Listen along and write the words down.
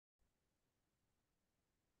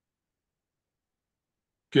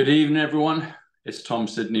Good evening, everyone. It's Tom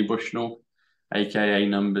Sydney Bushnell, aka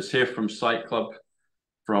Numbers, here from Psych.Club,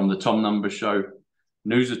 from the Tom Numbers Show.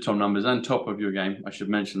 News of Tom Numbers and Top of Your Game. I should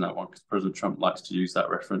mention that one because President Trump likes to use that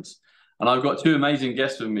reference. And I've got two amazing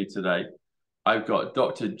guests with me today. I've got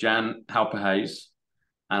Dr. JAN HALPER-HAYES,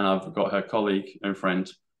 and I've got her colleague and friend,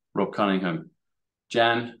 Rob Cunningham.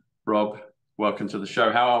 Jan, Rob, welcome to the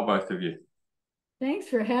show. How are both of you? Thanks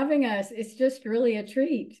for having us. It's just really a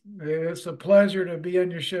treat. It's a pleasure to be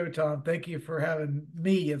on your show, Tom. Thank you for having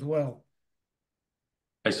me as well.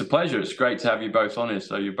 It's a pleasure. It's great to have you both on here.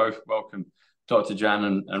 So you're both welcome, Dr.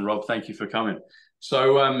 Jan and Rob. Thank you for coming.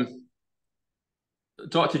 So,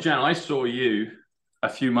 Dr. Jan, I saw you a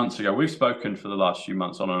few months ago. We've spoken for the last few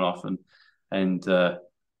months on and off, and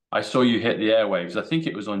I saw you hit the airwaves. I think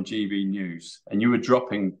it was on GB News, and you were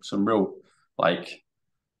dropping some real,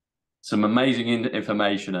 some amazing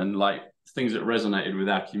information and things that resonated with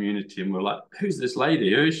our community. And we're like, who's this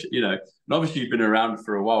lady? Who is she? You know, and obviously you've been around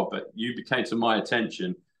for a while, but you became to my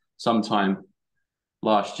attention sometime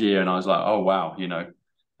last year. And I was like, oh, wow, you know.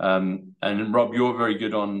 And Rob, you're very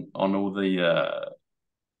good on all the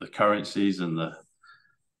currencies and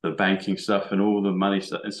the banking stuff and all the money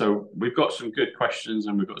stuff. And so we've got some good questions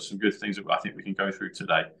and we've got some good things that I think we can go through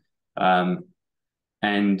today.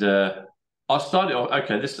 I'll start it off.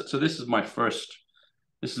 Okay, this is my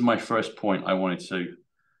first point I wanted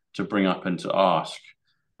to bring up and to ask,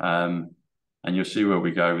 and you'll see where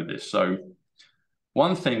we go with this. So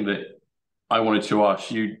one thing that I wanted to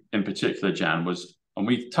ask you in particular, Jan, was, and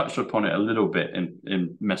we've touched upon it a little bit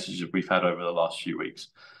in messages we've had over the last few weeks,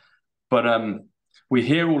 but we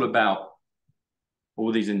hear all about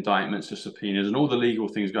all these indictments or subpoenas and all the legal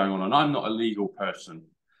things going on. And I'm not a legal person,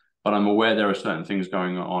 but I'm aware there are certain things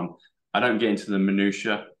going on. I don't get into the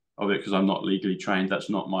minutiae of it because I'm not legally trained. That's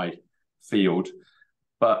not my field.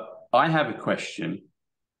 But I have a question,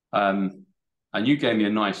 and you gave me a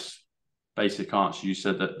nice basic answer. You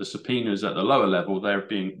said that the subpoenas at the lower level, they're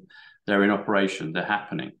in operation, they're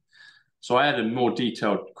happening. So I had a more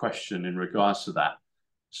detailed question in regards to that.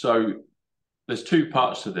 So there's two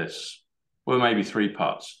parts to this, well, maybe three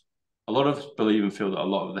parts. A lot of us believe and feel that a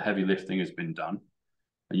lot of the heavy lifting has been done.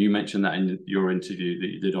 And you mentioned that in your interview that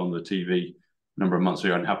you did on the TV a number of months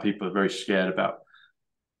ago, and how people are very scared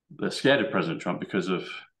they're scared of President Trump because of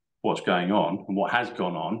what's going on and what has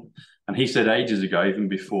gone on. And he said ages ago, even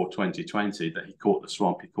before 2020, that he caught the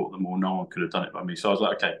swamp, he caught them all, no one could have done it but me. So I was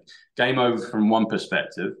like, okay, game over from one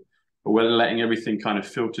perspective, but we're letting everything kind of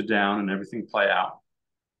filter down and everything play out.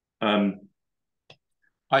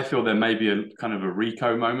 I feel there may be a kind of a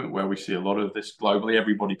RICO moment where we see a lot of this globally.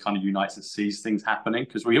 Everybody kind of unites and sees things happening,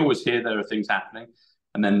 because we always hear there are things happening.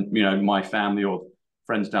 And then, you know, my family or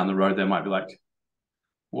friends down the road, they might be like,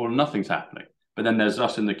 well, nothing's happening. But then there's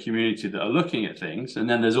us in the community that are looking at things. And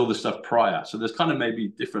then there's all the stuff prior. So there's kind of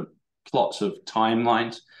maybe different plots of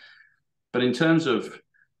timelines. But in terms of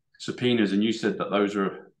subpoenas, and you said that those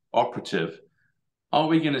are operative, are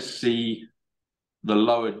we going to see the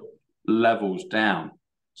lower levels down?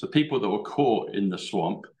 So people that were caught in the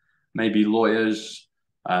swamp, maybe lawyers,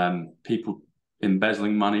 people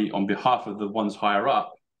embezzling money on behalf of the ones higher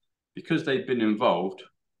up, because they've been involved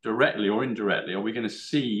directly or indirectly, are we going to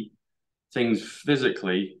see things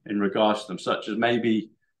physically in regards to them, such as maybe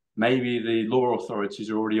the law authorities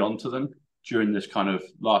are already onto them during this kind of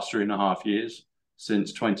last 3.5 years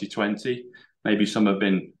since 2020? Maybe some have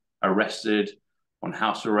been arrested on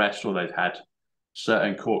house arrest, or they've had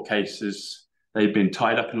certain court cases. They've been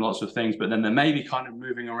tied up in lots of things, but then they may be kind of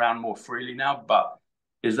moving around more freely now. But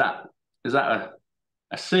is that a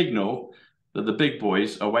signal that the big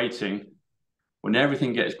boys are waiting when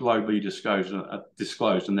everything gets globally disclosed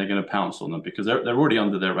and they're going to pounce on them because they're already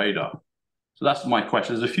under their radar? So that's my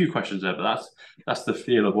question. There's a few questions there, but that's the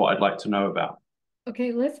feel of what I'd like to know about.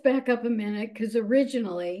 Okay, let's back up a minute, because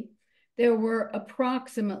originally there were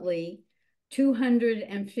approximately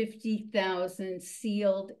 250,000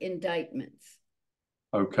 sealed indictments.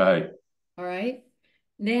 Okay. All right.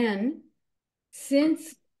 Then,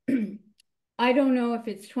 since I don't know if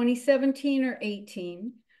it's 2017 or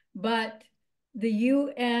 18, but the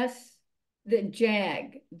U.S., the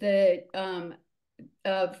JAG,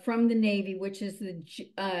 from the Navy, which is the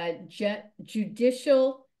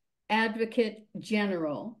Judicial Advocate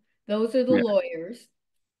General, those are the lawyers.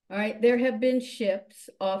 All right. There have been ships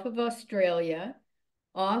off of Australia,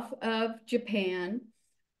 off of Japan,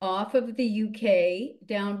 off of the UK,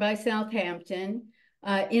 down by Southampton,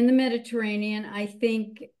 in the Mediterranean, I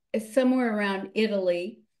think somewhere around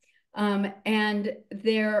Italy. And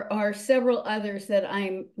there are several others that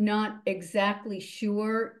I'm not exactly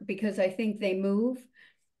sure, because I think they move.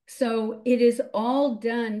 So it is all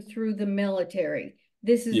done through the military.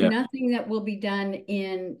 This is nothing that will be done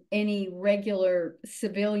in any regular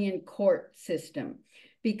civilian court system,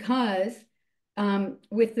 because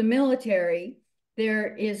with the military,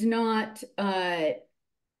 there is not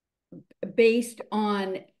based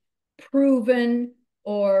on proven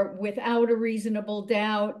or without a reasonable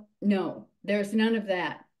doubt. No, there's none of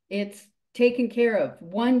that. It's taken care of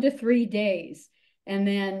 1 to 3 days. And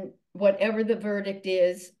then whatever the verdict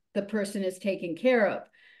is, the person is taken care of.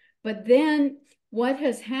 But then what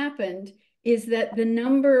has happened is that the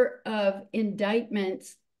number of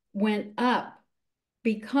indictments went up,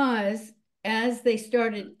 because as they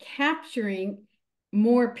started capturing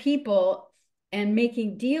more people and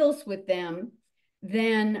making deals with them,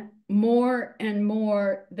 then more and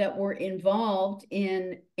more that were involved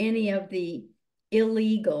in any of the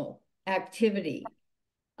illegal activity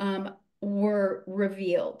were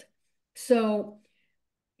revealed. So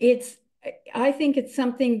I think it's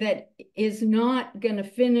something that is not going to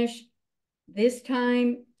finish this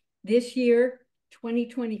time, this year,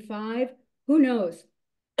 2025. Who knows?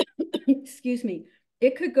 Excuse me.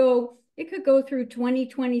 It could go through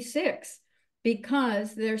 2026,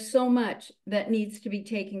 because there's so much that needs to be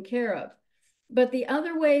taken care of. But the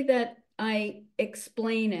other way that I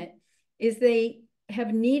explain it is they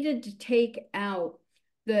have needed to take out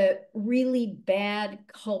the really bad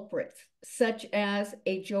culprits, such as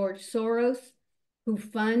a George Soros, who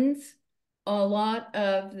funds a lot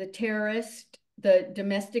of the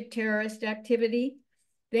domestic terrorist activity.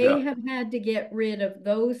 They have had to get rid of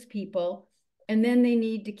those people, and then they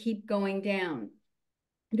need to keep going down.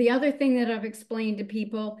 The other thing that I've explained to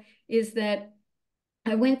people is that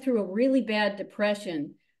I went through a really bad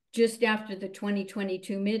depression just after the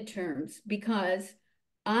 2022 midterms, because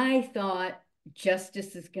I thought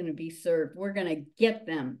justice is going to be served. We're going to get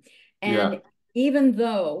them. And even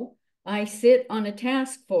though I sit on a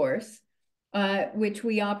task force, which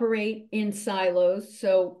we operate in silos,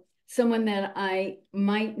 so someone that I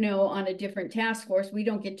might know on a different task force, we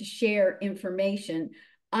don't get to share information.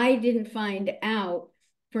 I didn't find out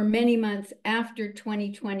for many months after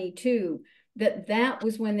 2022 that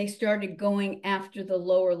was when they started going after the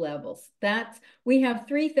lower levels. We have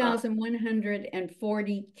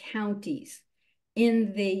 3,140 counties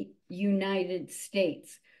in the United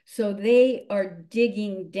States. So they are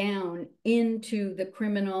digging down into the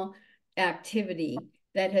criminal activity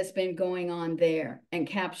that has been going on there and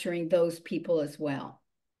capturing those people as well.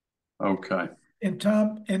 Okay. And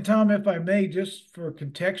Tom, if I may, just for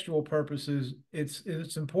contextual purposes,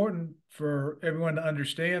 it's important for everyone to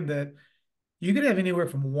understand that you could have anywhere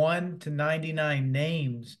from 1 to 99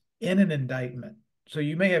 names in an indictment. So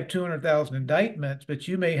you may have 200,000 indictments, but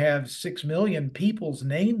you may have 6 million people's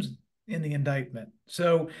names in the indictment.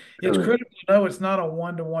 So it's critical to know it's not a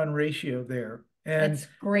 1-to-1 ratio there. And that's a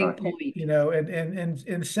great point. You know,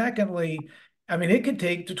 and secondly, I mean, it could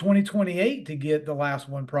take to 2028 to get the last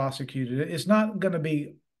one prosecuted. It's not going to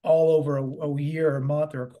be all over a year, a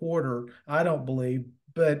month, or a quarter, I don't believe.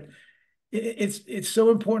 But it's so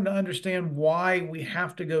important to understand why we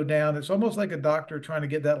have to go down. It's almost like a doctor trying to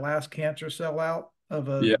get that last cancer cell out of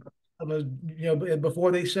a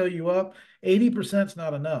before they sew you up. 80% is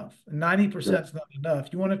not enough. 90% is not enough.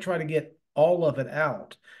 You want to try to get all of it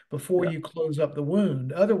out before you close up the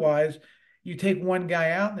wound. Otherwise, you take one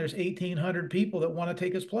guy out and there's 1,800 people that want to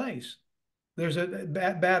take his place. There's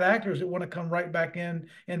bad actors that want to come right back in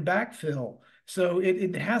and backfill. So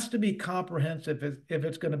it has to be comprehensive if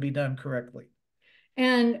it's going to be done correctly.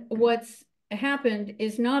 And what's happened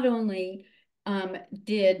is not only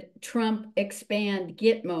did Trump expand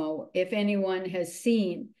Gitmo, if anyone has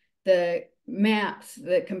seen the maps,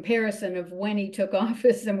 the comparison of when he took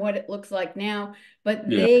office and what it looks like now, but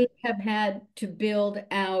they have had to build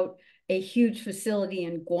out a huge facility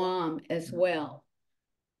in Guam as well.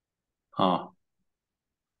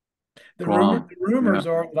 The rumors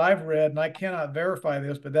are that I've read, and I cannot verify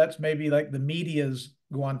this, but that's maybe like the media's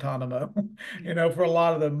Guantanamo. You know, for a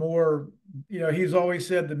lot of the more, you know, he's always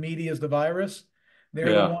said the media is the virus.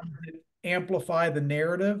 They're the ones that amplify the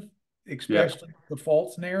narrative, especially the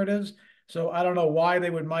false narratives. So I don't know why they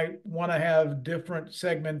might want to have different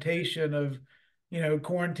segmentation of, you know,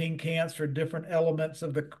 quarantine camps for different elements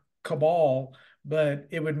of the cabal, but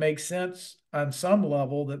it would make sense on some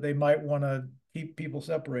level that they might want to keep people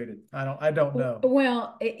separated. I don't know.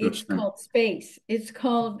 Well, it's called space. It's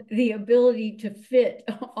called the ability to fit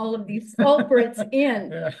all of these culprits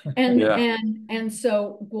in. And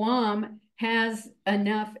so Guam has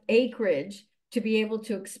enough acreage to be able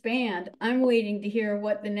to expand. I'm waiting to hear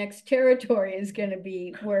what the next territory is going to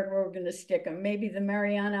be where we're going to stick them. Maybe the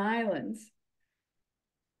Mariana Islands.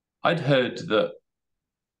 I'd heard that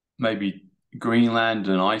maybe Greenland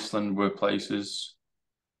and Iceland were places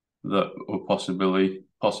that were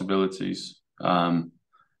possibilities.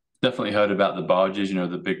 Definitely heard about the barges, you know,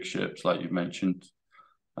 the big ships like you've mentioned.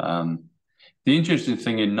 The interesting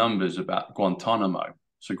thing in numbers about Guantanamo.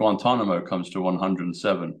 So Guantanamo comes to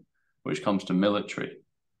 107, which comes to military,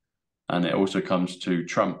 and it also comes to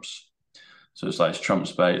Trump's. So it's like it's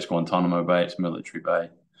Trump's Bay, it's Guantanamo Bay, it's military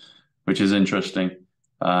bay, which is interesting.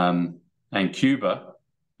 And Cuba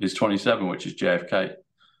is 27, which is JFK.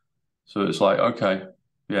 So it's like, okay,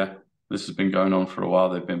 yeah, this has been going on for a while.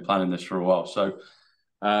 They've been planning this for a while. So,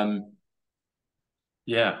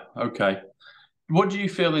 yeah, okay. What do you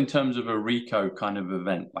feel in terms of a RICO kind of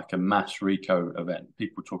event, like a mass RICO event?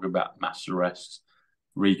 People talk about mass arrests.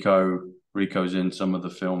 RICO's in some of the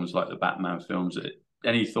films, like the Batman films.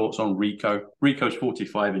 Any thoughts on RICO? RICO's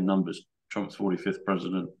 45 in numbers. Trump's 45th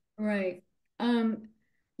president. Right.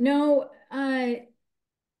 No, I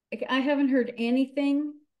haven't heard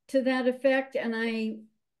anything to that effect, and I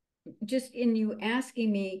just in you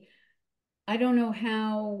asking me, I don't know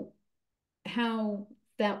how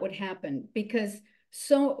that would happen, because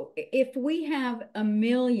so if we have 1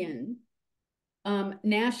 million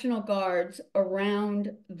National Guards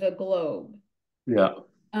around the globe, yeah,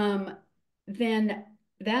 then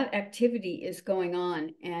that activity is going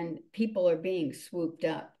on and people are being swooped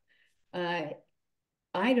up.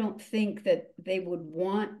 I don't think that they would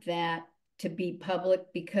want that to be public,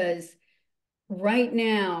 because right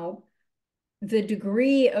now the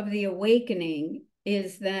degree of the awakening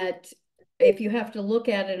is that if you have to look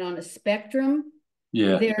at it on a spectrum,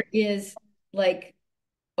 yeah, there is like,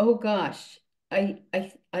 oh gosh, I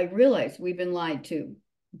realize we've been lied to,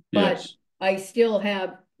 but yes, I still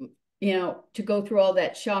have, to go through all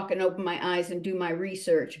that shock and open my eyes and do my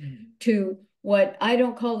research to what I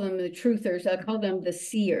don't call them the truthers, I call them the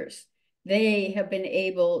seers. They have been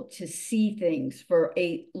able to see things for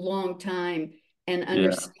a long time and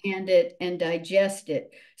understand it and digest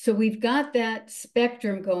it. So we've got that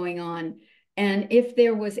spectrum going on. And if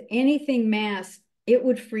there was anything mass, it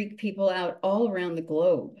would freak people out all around the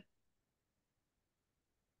globe.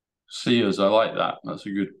 Seers, I like that. That's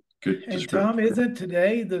a good And description. Tom, isn't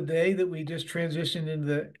today the day that we just transitioned into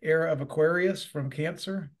the era of Aquarius from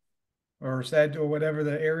Cancer or Sag or whatever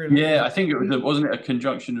the area? Yeah, I think it was, wasn't it a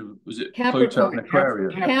conjunction of, was it Pluto and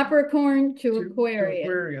Aquarius? Capricorn to To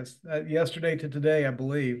Aquarius. Yesterday to today, I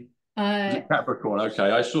believe. Was it Capricorn?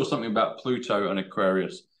 Okay, I saw something about Pluto and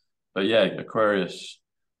Aquarius, but yeah, Aquarius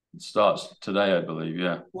starts today, I believe.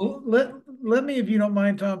 Yeah. Well, let me, if you don't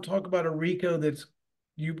mind, Tom, talk about a RICO that's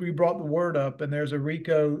you brought the word up, and there's a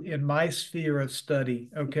RICO in my sphere of study,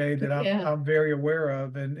 okay, that I'm very aware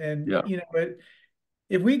of, and yeah.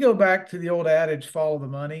 If we go back to the old adage, follow the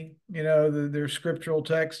money, there's scriptural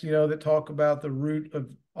texts, that talk about the root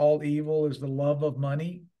of all evil is the love of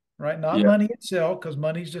money, right? Not money itself, because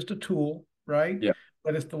money's just a tool, right? Yeah.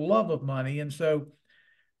 But it's the love of money. And so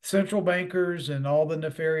central bankers and all the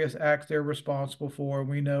nefarious acts they're responsible for,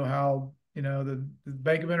 we know how, the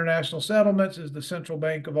Bank of International Settlements is the central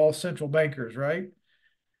bank of all central bankers, right?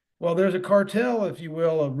 Well, there's a cartel, if you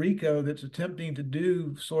will, a RICO that's attempting to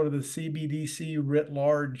do sort of the CBDC writ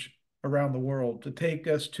large around the world, to take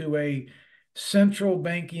us to a central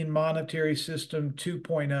banking monetary system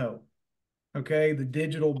 2.0. Okay, the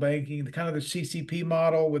digital banking, the kind of the CCP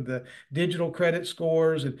model with the digital credit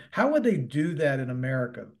scores. And how would they do that in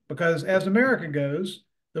America? Because as America goes,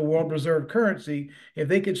 the world reserve currency, if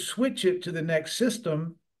they could switch it to the next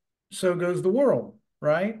system, so goes the world,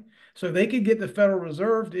 right? So if they could get the Federal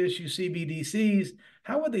Reserve to issue CBDCs,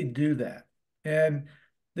 how would they do that? And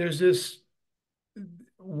there's this,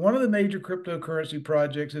 one of the major cryptocurrency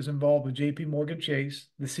projects is involved with JP Morgan Chase,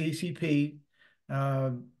 the CCP,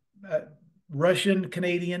 Russian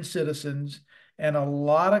Canadian citizens, and a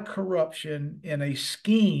lot of corruption in a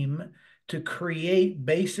scheme to create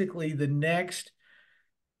basically the next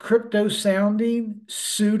crypto sounding,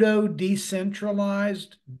 pseudo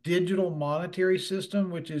decentralized digital monetary system,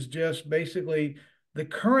 which is just basically the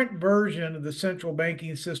current version of the central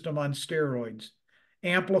banking system on steroids,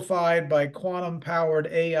 amplified by quantum powered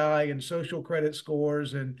AI and social credit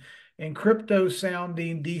scores and crypto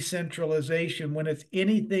sounding decentralization when it's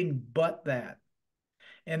anything but that.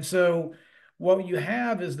 And so what you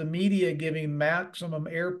have is the media giving maximum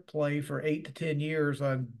airplay for 8 to 10 years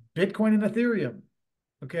on Bitcoin and Ethereum.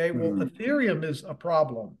 Okay, well, Ethereum is a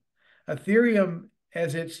problem. Ethereum,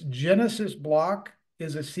 as its Genesis block,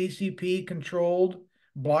 is a CCP controlled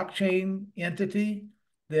blockchain entity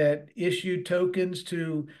that issued tokens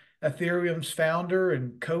to Ethereum's founder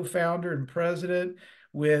and co-founder and president.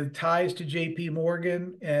 with ties to JP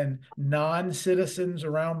Morgan and non-citizens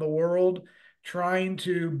around the world trying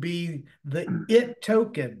to be the it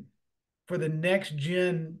token for the next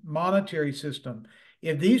gen monetary system.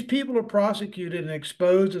 If these people are prosecuted and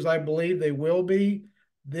exposed, as I believe they will be,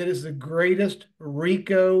 that is the greatest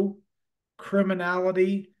RICO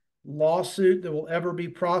criminality lawsuit that will ever be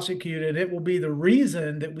prosecuted. It will be the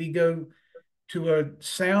reason that we go to a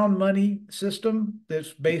sound money system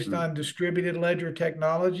that's based on distributed ledger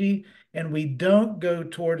technology, and we don't go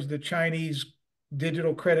towards the Chinese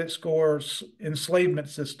digital credit score enslavement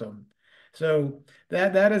system. So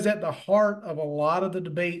that is at the heart of a lot of the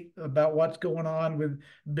debate about what's going on with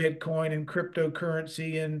Bitcoin and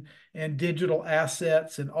cryptocurrency and digital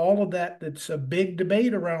assets and all of that. That's a big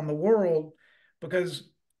debate around the world, because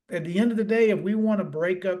at the end of the day, if we want to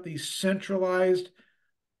break up these centralized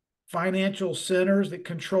financial centers that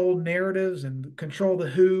control narratives and control the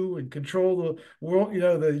WHO and control the world,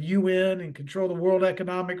 the UN and control the World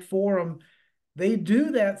Economic Forum, they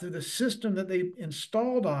do that through the system that they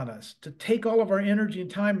installed on us to take all of our energy and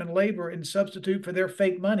time and labor and substitute for their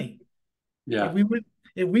fake money. Yeah.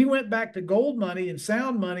 If we went back to gold money and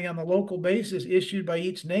sound money on the local basis issued by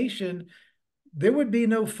each nation, there would be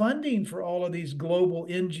no funding for all of these global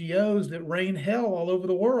NGOs that rain hell all over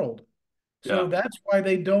the world. So that's why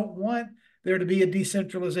they don't want there to be a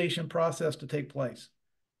decentralization process to take place.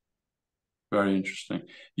 Very interesting.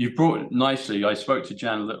 You brought it nicely. I spoke to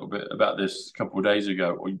Jan a little bit about this a couple of days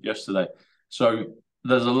ago or yesterday. So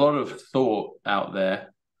there's a lot of thought out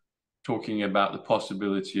there talking about the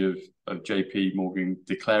possibility of JP Morgan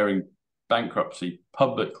declaring bankruptcy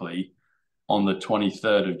publicly on the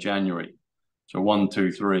 23rd of January. So 1,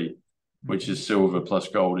 2, 3, which is silver plus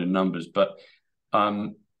gold in numbers. But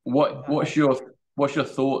what's your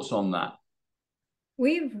thoughts on that?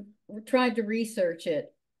 We've tried to research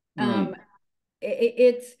it.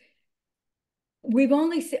 We've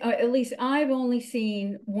only at least I've only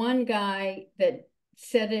seen one guy that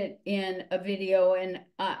said it in a video, and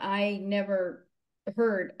I never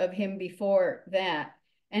heard of him before that,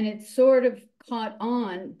 and it's sort of caught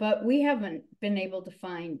on, but we haven't been able to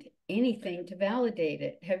find anything to validate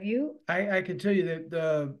it. Have you? I can tell you that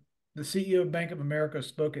the CEO of Bank of America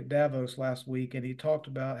spoke at Davos last week, and he talked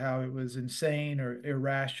about how it was insane or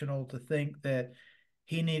irrational to think that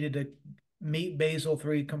he needed to meet Basel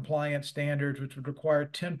III compliance standards, which would require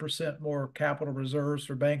 10% more capital reserves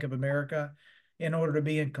for Bank of America in order to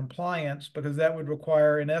be in compliance, because that would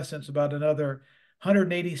require, in essence, about another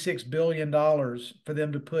 $186 billion for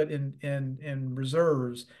them to put in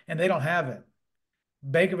reserves, and they don't have it.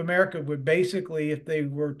 Bank of America would basically, if they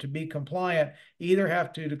were to be compliant, either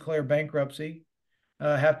have to declare bankruptcy,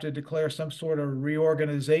 have to declare some sort of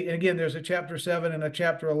reorganization. And again, there's a Chapter 7 and a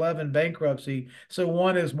Chapter 11 bankruptcy. So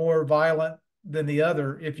one is more violent than the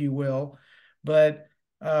other, if you will. But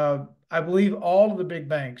I believe all of the big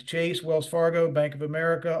banks, Chase, Wells Fargo, Bank of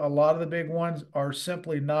America, a lot of the big ones are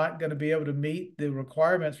simply not going to be able to meet the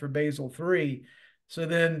requirements for Basel III. So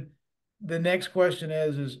then the next question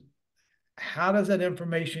is how does that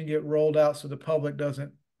information get rolled out so the public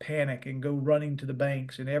doesn't panic and go running to the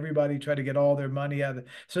banks and everybody try to get all their money out of it?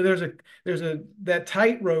 So there's that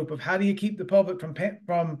tightrope of how do you keep the public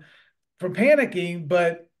from panicking,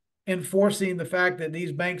 but enforcing the fact that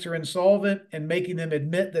these banks are insolvent and making them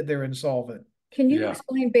admit that they're insolvent. Can you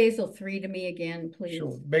explain Basel III to me again, please?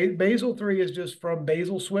 Sure. Basel III is just from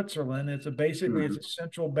Basel, Switzerland. It's basically it's a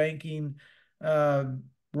central banking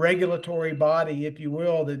regulatory body, if you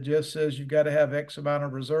will, that just says you've got to have X amount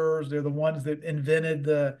of reserves. They're the ones that invented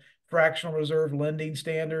the fractional reserve lending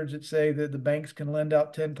standards that say that the banks can lend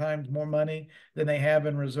out 10 times more money than they have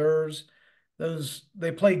in reserves.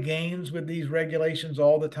 They play games with these regulations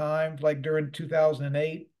all the time, like during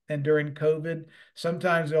 2008 and during COVID.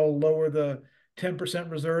 Sometimes they'll lower the 10%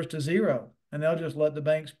 reserves to 0, and they'll just let the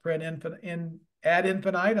banks print ad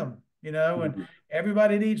infinitum, and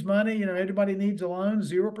everybody needs money, everybody needs a loan,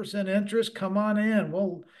 0% interest, come on in.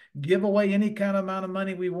 We'll give away any kind of amount of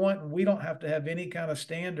money we want, and we don't have to have any kind of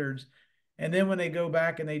standards. And then when they go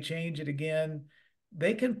back and they change it again,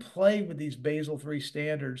 they can play with these Basel III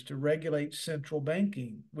standards to regulate central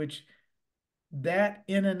banking, which that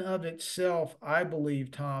in and of itself, I believe,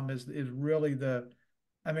 Tom, is really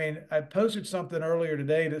I posted something earlier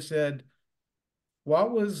today that said,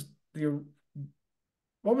 what was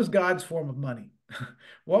God's form of money?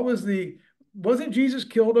 Wasn't Jesus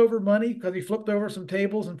killed over money because he flipped over some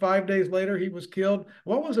tables and 5 days later he was killed?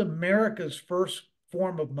 What was America's first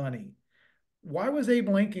form of money? Why was Abe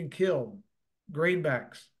Lincoln killed?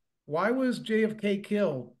 Greenbacks. Why was JFK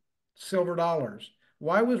killed? Silver dollars.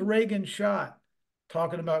 Why was Reagan shot?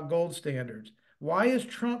 Talking about gold standards. Why is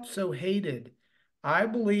Trump so hated? I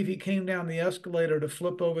believe he came down the escalator to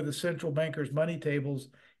flip over the central bankers' money tables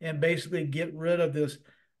and basically get rid of this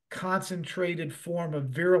concentrated form of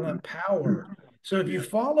virulent power. So if you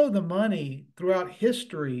follow the money throughout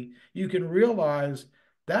history, you can realize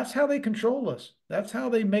that's how they control us. That's how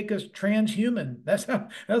they make us transhuman. That's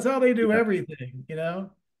how they do everything, you know?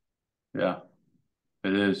 Yeah,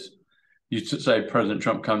 it is. You say President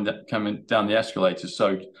Trump coming down the escalator.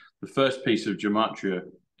 So the first piece of gematria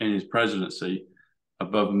in his presidency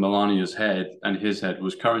above Melania's head and his head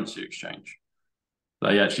was currency exchange.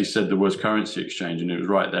 They actually said there was currency exchange, and it was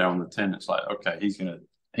right there on the tin. It's like, okay, he's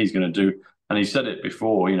gonna do, and he said it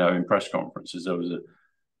before, you know, in press conferences. I think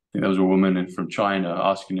there was a woman from China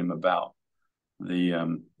asking him about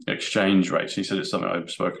the exchange rates. He said it's something I've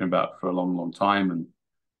spoken about for a long, long time, and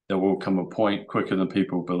there will come a point quicker than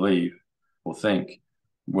people believe or think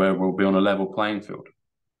where we'll be on a level playing field.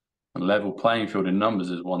 A level playing field in numbers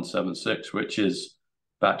is 176, which is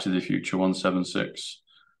Back to the Future 176.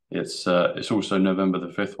 It's also November the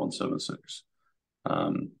 5th, 176.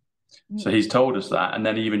 So he's told us that, and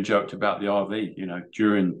then he even joked about the RV, you know,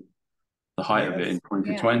 during the height of it in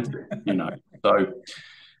 2020. You know, so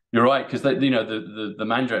you're right, because you know the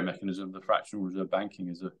mandate mechanism, the fractional reserve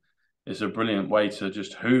banking, is a brilliant way to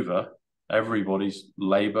just hoover everybody's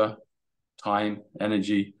labor, time,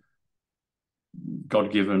 energy,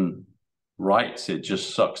 God-given rights. It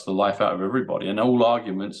just sucks the life out of everybody, and all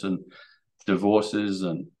arguments and divorces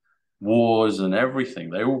and wars and everything,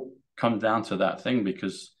 they all come down to that thing,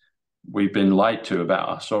 because we've been lied to about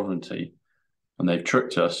our sovereignty, and they've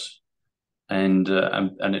tricked us, and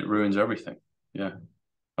it ruins everything. Yeah,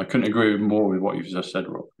 I couldn't agree more with what you've just said,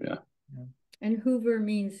 Rob. Yeah. And Hoover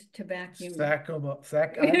means to vacuum. I got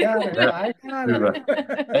it. I got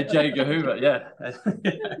it. Jager Hoover, yeah.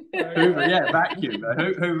 Hoover, yeah, vacuum.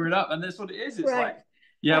 Hoover it up, and that's what it is. It's like,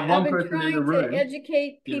 yeah, one person in the room. I've been trying to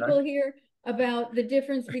educate people here about the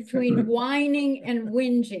difference between whining and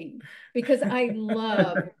whinging, because I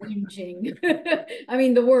love whinging. I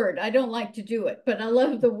mean, the word, I don't like to do it, but I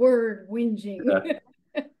love the word whinging. Yeah.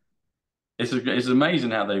 It's amazing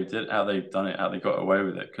how they've done it, how they got away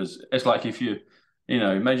with it. Because it's like, if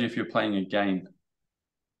imagine if you're playing a game,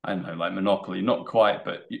 I don't know, like Monopoly, not quite,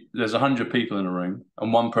 but there's 100 people in a room,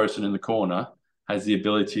 and one person in the corner has the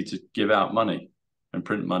ability to give out money and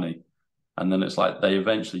print money. And then it's like they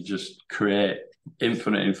eventually just create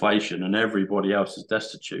infinite inflation, and everybody else is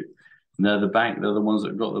destitute. And they're the bank, they're the ones that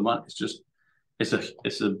have got the money.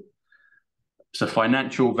 It's a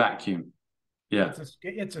financial vacuum. Yeah,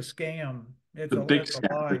 it's a scam. It's a big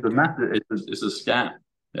scam. It's a scam.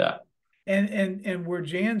 Yeah. And where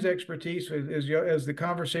Jan's expertise as the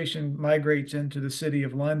conversation migrates into the city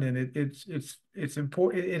of London, it's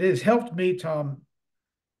important. It has helped me, Tom,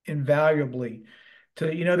 invaluably.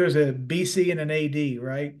 There's a BC and an AD,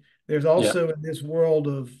 right? There's also in this world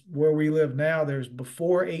of where we live now, there's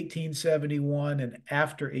before 1871 and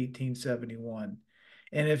after 1871.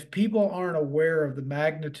 And if people aren't aware of the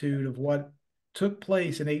magnitude of what took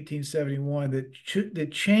place in 1871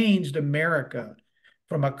 that changed America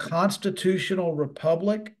from a constitutional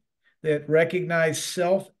republic that recognized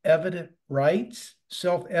self-evident rights,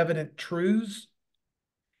 self-evident truths,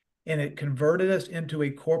 and it converted us into a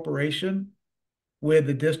corporation, with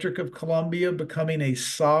the District of Columbia becoming a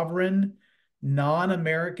sovereign,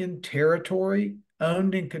 non-American territory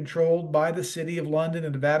owned and controlled by the City of London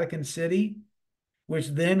and the Vatican City, which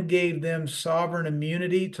then gave them sovereign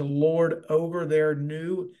immunity to lord over their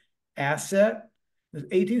new asset.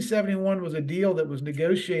 1871 was a deal that was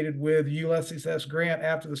negotiated with Ulysses S. Grant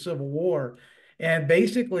after the Civil War. And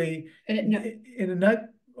basically, okay.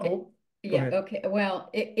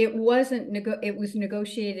 Well, it was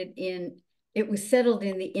negotiated it was settled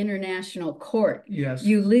in the International Court. Yes.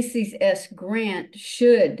 Ulysses S. Grant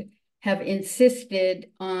should have insisted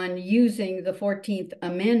on using the 14th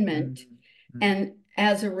Amendment. Mm-hmm. And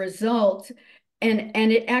as a result, and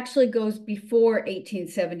it actually goes before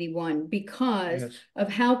 1871, because of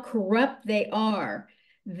how corrupt they are.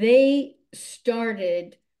 They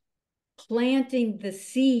started planting the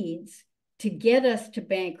seeds to get us to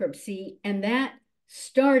bankruptcy, and that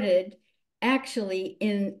started actually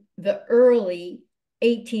in the early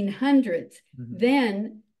 1800s. Mm-hmm.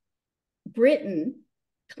 Then Britain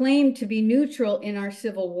claimed to be neutral in our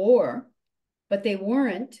Civil War, but they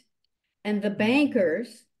weren't. And the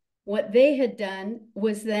bankers, what they had done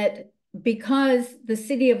was that, because the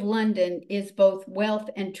City of London is both wealth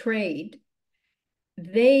and trade,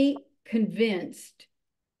 they convinced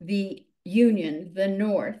the Union, the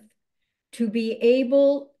North, to be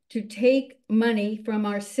able to take money from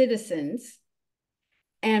our citizens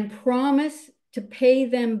and promise to pay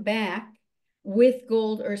them back with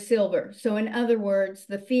gold or silver. So in other words,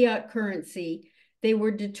 the fiat currency, they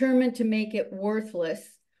were determined to make it worthless,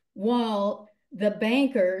 while the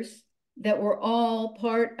bankers that were all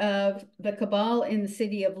part of the cabal in the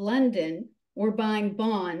city of London were buying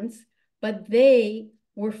bonds, but they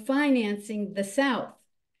were financing the South.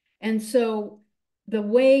 And so the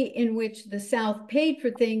way in which the South paid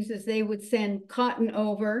for things is they would send cotton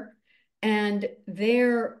over, and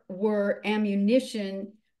there were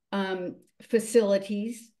ammunition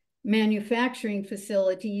facilities, manufacturing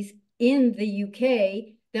facilities in the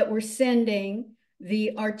UK that were sending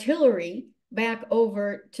the artillery back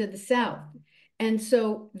over to the South. And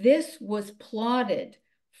so this was plotted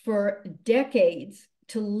for decades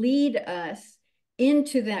to lead us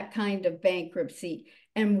into that kind of bankruptcy.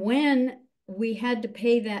 And when we had to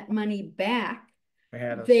pay that money back,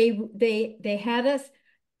 they had us.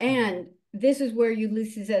 And this is where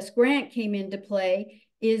Ulysses S. Grant came into play,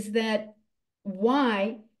 is that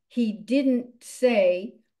why he didn't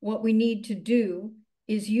say what we need to do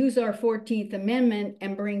is use our 14th Amendment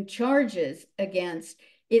and bring charges against.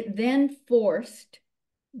 It then forced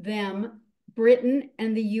them, Britain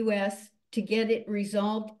and the US, to get it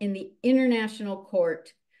resolved in the International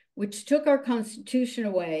Court, which took our Constitution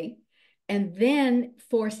away, and then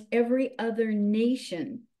forced every other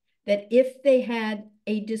nation that if they had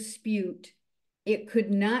a dispute, it could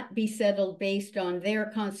not be settled based on their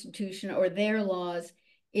Constitution or their laws.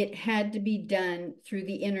 It had to be done through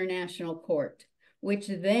the International Court, which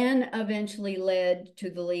then eventually led to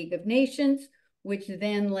the League of Nations, which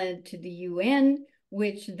then led to the UN,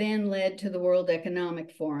 which then led to the World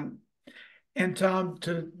Economic Forum. And Tom,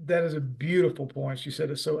 that is a beautiful point. You said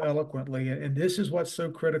it so eloquently. And this is what's so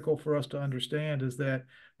critical for us to understand, is that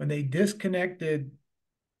when they disconnected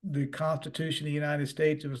the Constitution of the United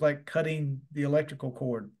States, it was like cutting the electrical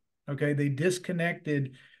cord. Okay, they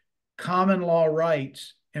disconnected common law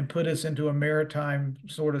rights and put us into a maritime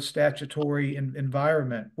sort of statutory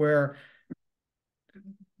environment where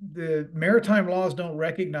the maritime laws don't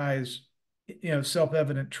recognize,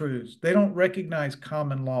 self-evident truths. They don't recognize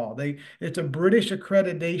common law. It's a British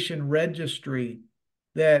accreditation registry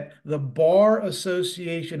that the Bar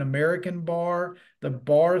Association, American Bar, the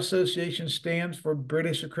Bar Association stands for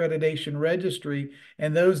British Accreditation Registry,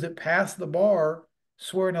 and those that pass the bar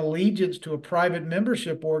swear an allegiance to a private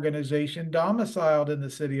membership organization domiciled in the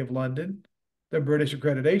City of London, the British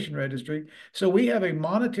Accreditation Registry. So we have a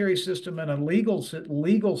monetary system and a legal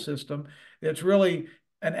system that's really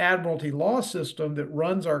an admiralty law system that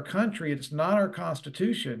runs our country. It's not our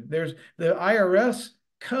Constitution. There's the IRS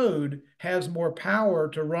code has more power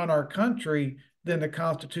to run our country than the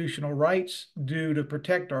constitutional rights do to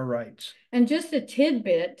protect our rights. And just a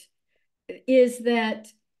tidbit is that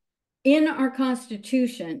in our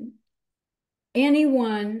Constitution,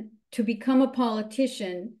 anyone to become a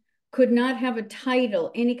politician could not have a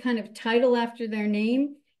title, any kind of title after their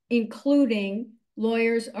name, including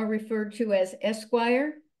lawyers are referred to as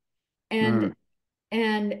Esquire. And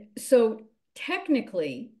so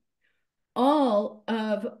technically, all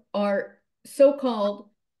of our so-called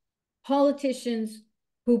politicians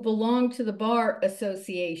who belong to the Bar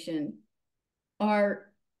Association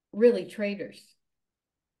are really traitors.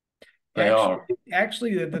 They are.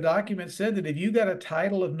 Actually, the document said that if you got a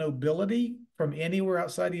title of nobility from anywhere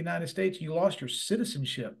outside the United States, you lost your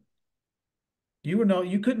citizenship.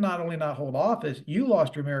 You could not only not hold office, you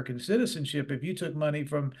lost your American citizenship if you took money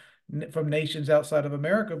from nations outside of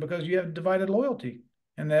America, because you have divided loyalty,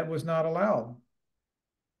 and that was not allowed.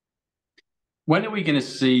 When are we going to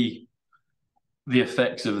see the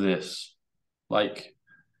effects of this?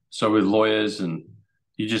 So with lawyers, and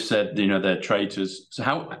you just said, they're traitors. So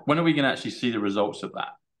when are we going to actually see the results of that?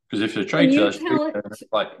 Because if they're traitors,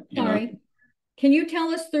 can you tell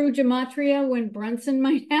us through gematria when Brunson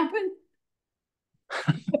might happen?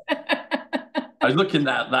 I was looking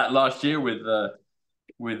at that last year with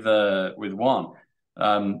one.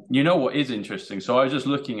 What is interesting? So I was just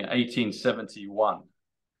looking at 1871.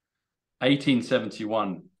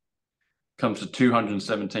 1871 comes to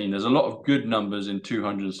 217. There's a lot of good numbers in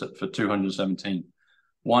 217.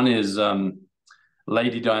 One is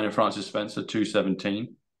Lady Diana Frances Spencer,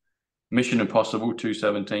 217. Mission Impossible,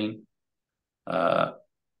 217.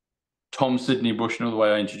 Tom Sidney Bushnell, the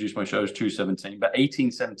way I introduced my show, is 217. But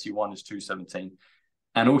 1871 is 217.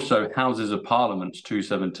 And also Houses of Parliament,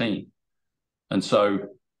 217. And so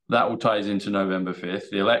that all ties into November 5th.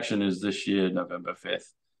 The election is this year, November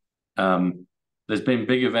 5th. There's been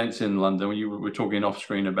big events in London. When you were talking off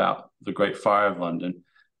screen about the Great Fire of London,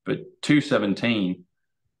 but 217,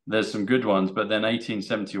 there's some good ones. But then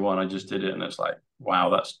 1871, I just did it, and it's like,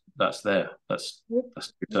 Wow, that's there. That's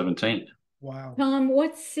 217. Wow. Tom,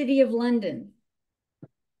 what city of London?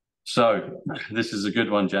 So this is a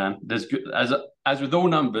good one, Jan. There's good as with all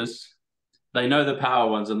numbers, they know the power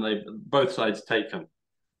ones and they both sides take them.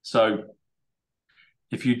 So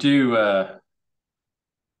if you do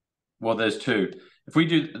well, there's two. If we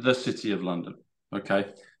do the city of London,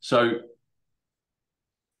 okay. So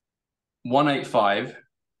 185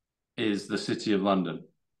 is the city of London.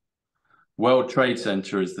 World Trade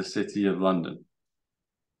Center is the city of London.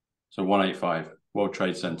 So 185, World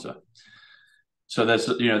Trade Center. So there's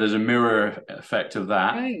a mirror effect of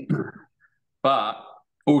that. Right. But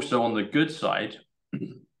also on the good side,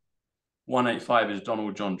 185 is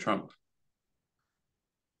Donald John Trump.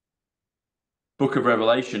 Book of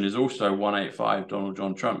Revelation is also 185 Donald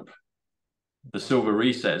John Trump. The Silver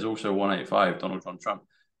Reset is also 185 Donald John Trump.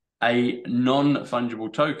 A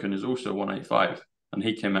non-fungible token is also 185, and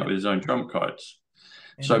he came out with his own Trump cards.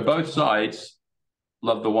 So both sides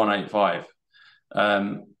love the 185.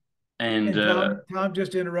 And Tom,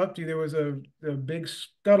 just to interrupt you, there was a big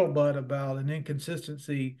scuttlebutt about an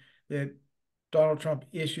inconsistency that Donald Trump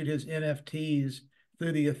issued his NFTs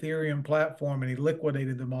through the Ethereum platform, and he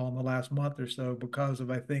liquidated them all in the last month or so because of,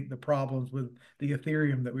 I think, the problems with the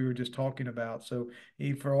Ethereum that we were just talking about. So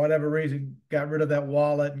he, for whatever reason, got rid of that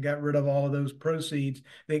wallet and got rid of all of those proceeds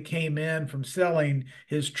that came in from selling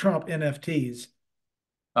his Trump NFTs.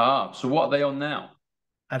 So what are they on now?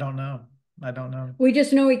 I don't know. We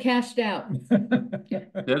just know he cashed out. Did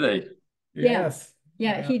he? Yes.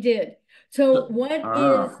 Yeah, he did. So what is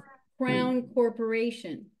Crown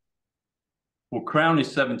Corporation? Well, Crown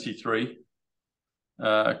is 73.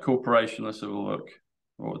 Corporation, let's have a look.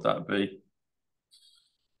 What would that be?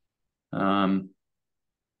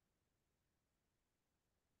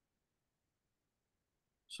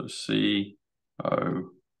 So C-O-R-P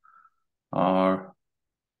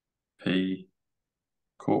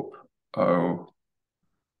Corp O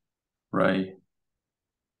Ray.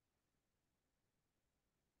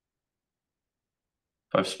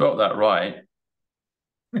 If I've spelt that right.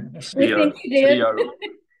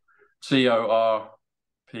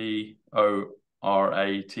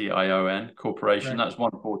 C-O-R-P-O-R-A-T-I-O-N Corporation. Right. That's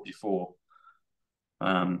 144.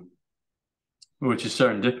 Which is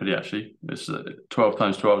serendipity, actually. It's 12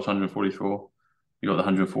 times 12 is 144. You got the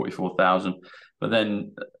 144,000. But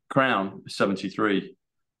then Crown is 73.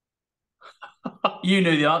 You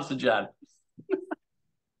knew the answer, Jan.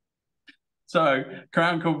 So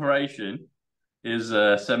Crown Corporation is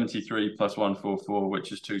 73 plus 144,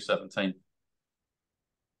 which is 217.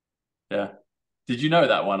 Yeah. Did you know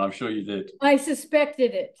that one? I'm sure you did. I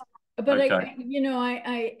suspected it, but okay.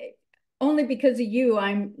 I only because of you,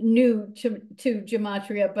 I'm new to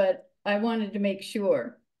gematria, but I wanted to make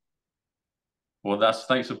sure. Well,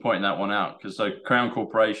 thanks for pointing that one out, because so Crown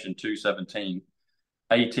Corporation 217,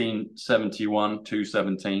 1871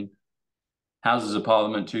 217, Houses of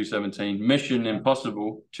Parliament 217, Mission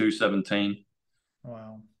Impossible 217.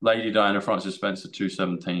 Wow. Lady Diana Francis Spencer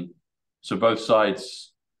 217. So both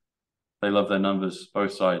sides, they love their numbers,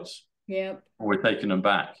 both sides. Yep. We're taking them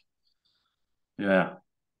back. Yeah.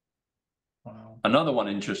 Wow. Another one,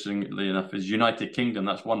 interestingly enough, is United Kingdom.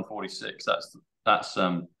 That's 146. That's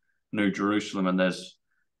New Jerusalem, and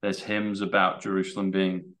there's hymns about Jerusalem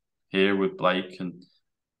being here with Blake, and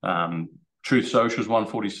Truth Social is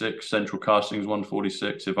 146. Central Casting is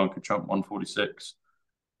 146. Ivanka Trump 146.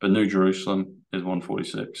 But New Jerusalem is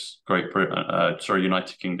 146.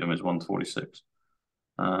 United Kingdom is 146.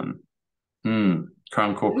 Crown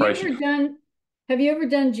Corporation. Have you ever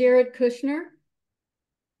done Jared Kushner?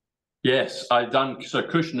 Yes, I've done. So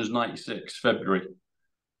Kushner's 96, February.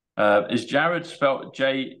 Is Jared spelled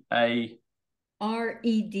J-A-R-E-D?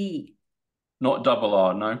 Not double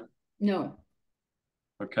R, no? No.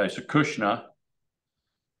 Okay, so Kushner.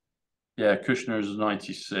 Yeah, Kushner is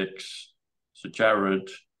 96. So Jared.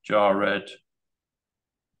 Jared.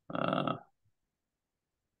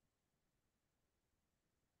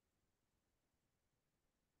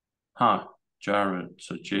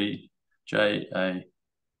 So J-A-R-E-D.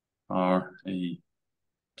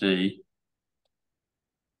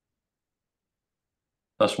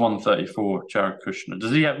 That's 134, Jared Kushner.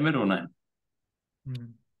 Does he have a middle name?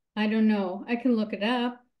 I don't know. I can look it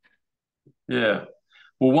up. Yeah.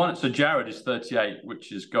 Well, so Jared is 38,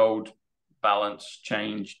 which is gold, balance,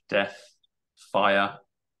 change, death, fire,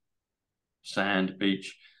 sand,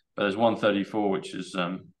 beach. But there's 134, which is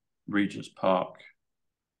Regent's Park,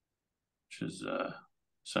 which is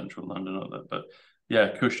central London, not that. But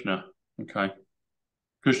yeah, Kushner. Okay.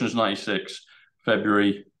 Kushner's 96,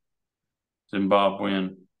 February,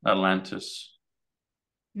 Zimbabwean, Atlantis.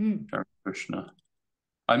 Jared Kushner.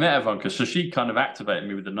 I met Ivanka, so she kind of activated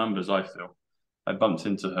me with the numbers, I feel. I bumped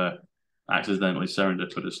into her accidentally,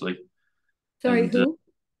 serendipitously. Sorry, And who?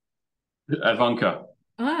 Ivanka.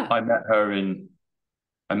 Ah, I met her in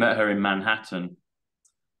Manhattan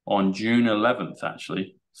on June 11th,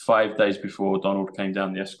 actually, 5 days before Donald came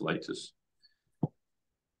down the escalators.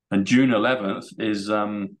 And June 11th is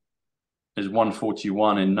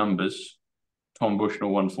 141 in numbers. Tom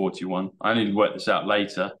Bushnell 141. I only worked this out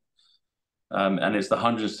later. And it's the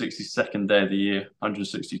 162nd day of the year,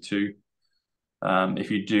 162.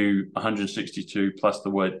 If you do 162 plus the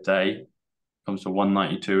word day, comes to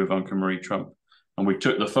 192 Ivanka Marie Trump. And we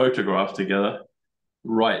took the photograph together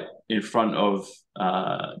right in front of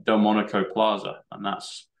Delmonico Plaza, and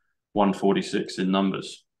that's 146 in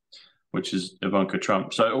numbers, which is Ivanka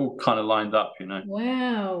Trump. So it all kind of lined up, you know.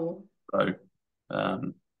 wow. So,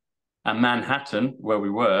 and Manhattan, where we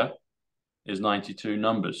were, is 92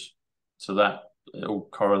 numbers. So that it all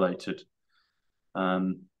correlated.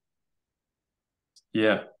 Yeah.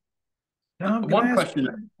 Tom, can I One ask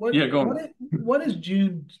question. Yeah, go on. what is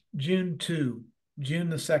June 2, June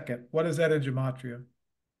the 2nd? What is that in gematria?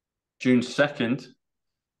 June 2nd.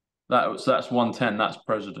 That's 110. That's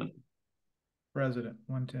president. President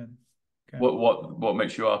 110. Okay. What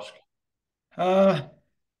makes you ask?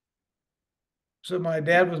 So my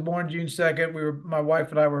dad was born June 2nd. My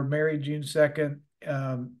wife and I were married June 2nd.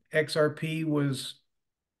 XRP was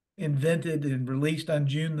invented and released on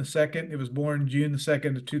June the 2nd. It was born June the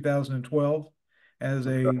 2nd of 2012 as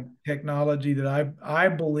a technology that I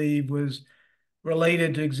believe was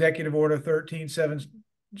related to Executive Order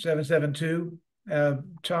 13772.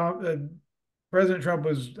 President Trump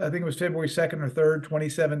I think it was February 2nd or 3rd,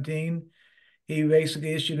 2017. He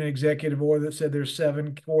basically issued an executive order that said there's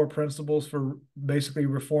 7 core principles for basically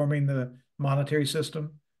reforming the monetary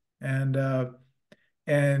system.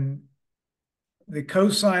 And the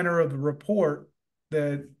co-signer of the report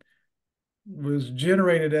that was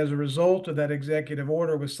generated as a result of that executive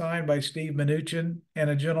order was signed by Steve Mnuchin and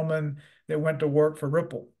a gentleman that went to work for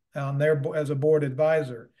Ripple on there as a board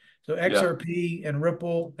advisor. So XRP and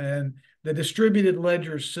Ripple and the distributed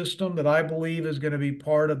ledger system that I believe is going to be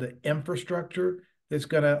part of the infrastructure that's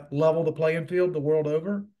going to level the playing field the world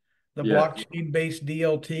over. The blockchain-based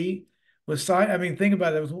DLT was signed. I mean, think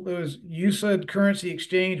about it. It was USD currency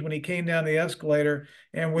exchange when he came down the escalator,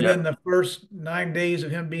 and within the first 9 days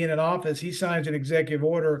of him being in office, he signs an executive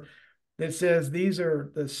order that says these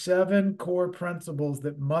are the 7 core principles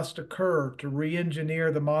that must occur to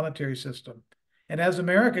re-engineer the monetary system. And as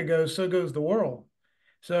America goes, so goes the world.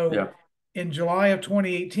 So in July of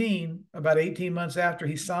 2018, about 18 months after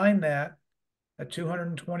he signed that, a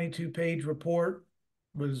 222-page report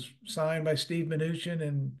was signed by Steve Mnuchin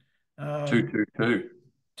and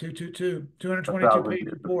 222-page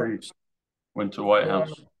report. Went to White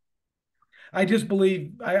House. I just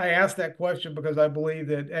believe I asked that question because I believe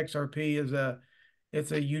that XRP is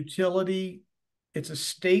it's a utility, it's a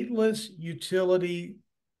stateless utility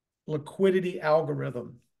liquidity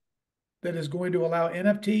algorithm that is going to allow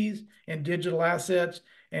NFTs and digital assets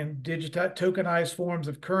and tokenized forms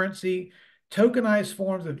of currency, tokenized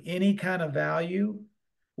forms of any kind of value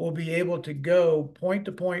will be able to go point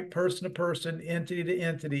to point, person to person, entity to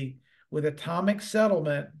entity with atomic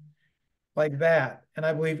settlement like that. And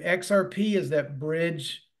I believe XRP is that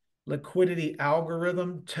bridge liquidity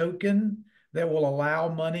algorithm token that will allow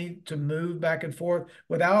money to move back and forth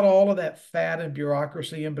without all of that fat and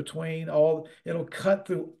bureaucracy in between. It'll cut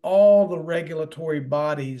through all the regulatory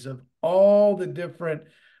bodies of all the different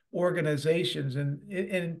organizations.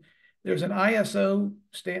 And there's an ISO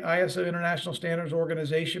International Standards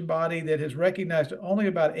Organization body that has recognized only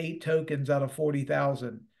about 8 tokens out of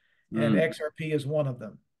 40,000. And XRP is one of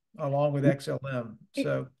them, along with XLM.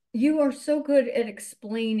 So you are so good at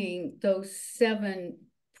explaining those 7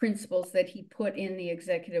 principles that he put in the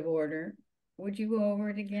executive order. Would you go over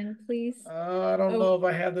it again, please? I don't know if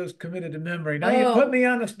I have those committed to memory. Now you put me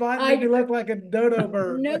on the spot and make me look like a dodo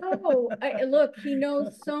bird. No, look, he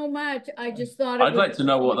knows so much. I just thought I'd like to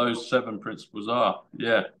know what those 7 principles are.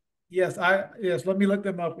 Yeah. Yes, let me look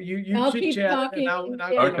them up. I'll keep chat talking.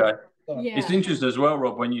 Okay. Yeah. It's interesting as well,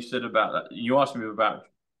 Rob, when you said about that. You asked me about.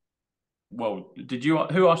 Well,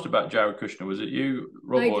 who asked about Jared Kushner? Was it you,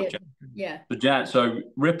 Rob? I did. Yeah. So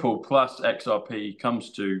Ripple plus XRP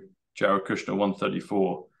comes to Jared Kushner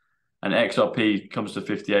 134, and XRP comes to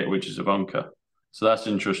 58, which is Ivanka. So that's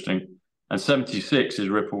interesting. And 76 is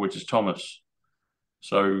Ripple, which is Thomas.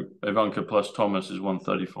 So Ivanka plus Thomas is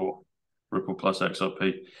 134. Ripple plus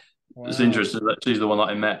XRP. Wow. It's interesting that she's the one that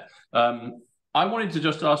I met. I wanted to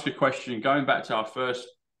just ask a question, going back to our first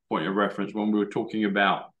point of reference when we were talking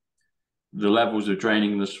about the levels of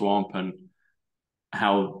draining the swamp and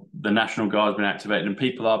how the National Guard's been activated and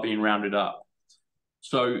people are being rounded up.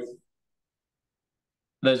 So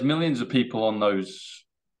there's millions of people on those,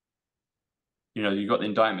 you know, you've got the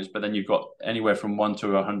indictments, but then you've got anywhere from 1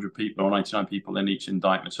 to 100 people or 99 people in each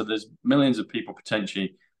indictment. So there's millions of people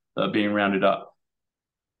potentially that are being rounded up.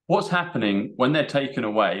 What's happening when they're taken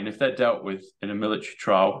away, and if they're dealt with in a military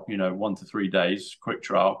trial, you know, 1 to 3 days, quick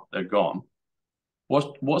trial, they're gone.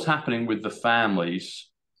 What's happening with the families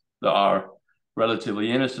that are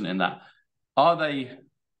relatively innocent in that?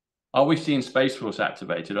 Are we seeing Space Force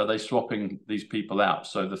activated? Are they swapping these people out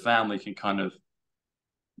so the family can kind of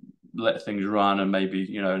let things run and maybe,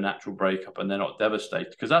 you know, a natural breakup and they're not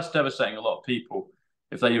devastated? Because that's devastating a lot of people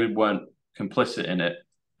if they weren't complicit in it,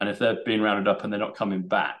 and if they're being rounded up and they're not coming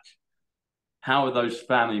back. How are those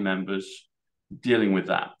family members dealing with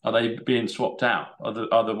that? Are they being swapped out? Are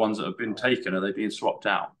the ones that have been taken, are they being swapped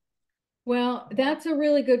out? Well, that's a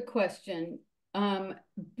really good question,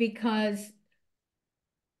 because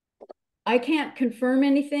I can't confirm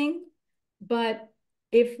anything, but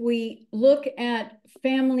if we look at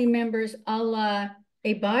family members a la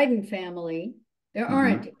a Biden family, there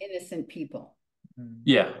aren't innocent people.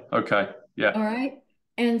 Yeah, okay, yeah. All right,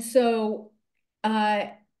 and so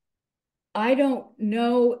I don't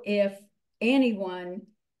know if anyone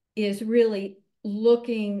is really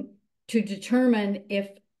looking to determine if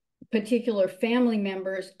particular family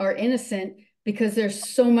members are innocent, because there's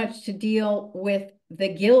so much to deal with the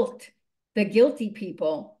guilty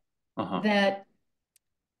people, that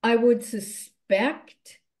I would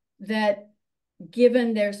suspect that,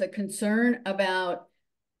 given there's a concern about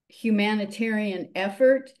humanitarian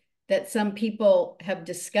effort, that some people have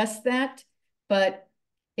discussed that, but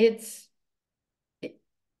it's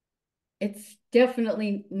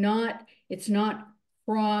definitely not, it's not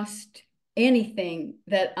crossed anything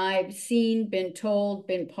that I've seen, been told,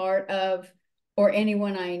 been part of, or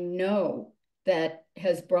anyone I know that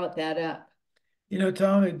has brought that up. You know,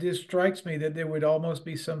 Tom, it just strikes me that there would almost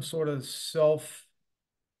be some sort of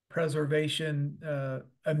self-preservation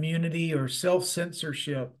immunity or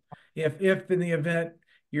self-censorship. If in the event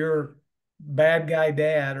your bad guy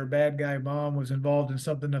dad or bad guy mom was involved in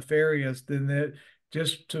something nefarious, then that,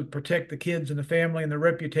 just to protect the kids and the family and the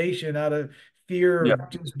reputation, out of fear of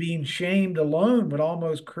just being shamed alone, would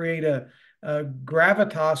almost create a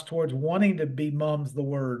gravitas towards wanting to be mum's the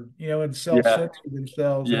word, you know, and self-censor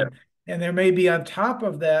themselves. And there may be on top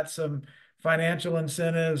of that some financial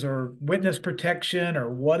incentives or witness protection or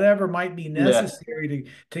whatever might be necessary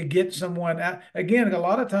to get someone out. Again, a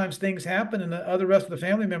lot of times things happen and the other rest of the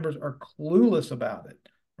family members are clueless about it,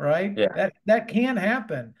 right? That can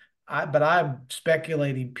happen. But I'm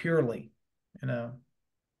speculating purely, you know.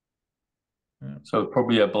 So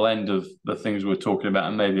probably a blend of the things we're talking about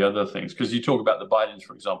and maybe other things. Because you talk about the Bidens,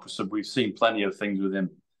 for example. So we've seen plenty of things with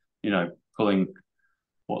him, you know, pulling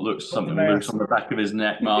what looks something loose on the back of his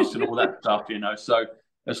neck, mask and all that stuff, you know. So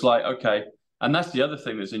it's like, okay. And that's the other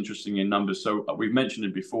thing that's interesting in numbers. So we've mentioned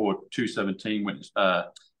it before, 217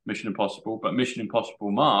 Mission Impossible, but Mission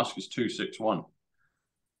Impossible mask is 261.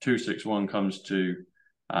 261 comes to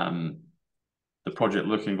the Project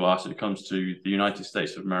Looking Glass. It comes to the United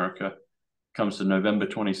States of America. Comes to November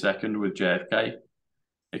 22nd with JFK.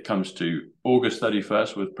 It comes to August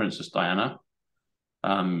 31st with Princess Diana.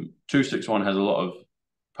 261 has a lot of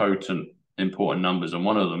potent, important numbers, and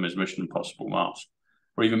one of them is Mission Impossible mask,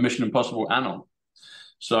 or even Mission Impossible Anon.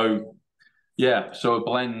 So, yeah, so a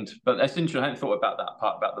blend. But that's interesting. I hadn't thought about that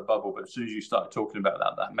part about the bubble, but as soon as you started talking about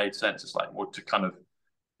that, that made sense. It's like, well, to kind of,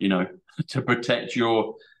 you know, to protect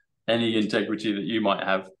any integrity that you might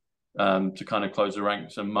have. To kind of close the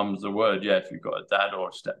ranks and mum's the word. Yeah, if you've got a dad or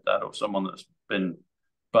a stepdad or someone that's been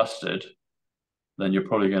busted, then you're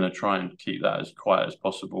probably going to try and keep that as quiet as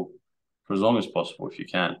possible for as long as possible if you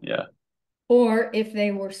can. Yeah. Or if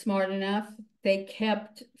they were smart enough, they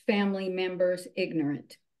kept family members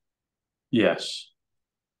ignorant. Yes.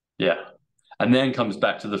 Yeah. And then comes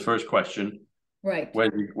back to the first question. Right.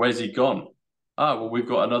 Where's he gone? Well, we've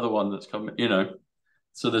got another one that's coming, you know.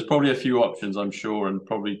 So there's probably a few options, I'm sure, and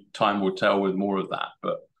probably time will tell with more of that.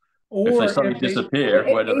 But if they suddenly disappear,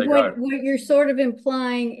 where do they go? What you're sort of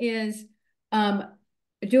implying is,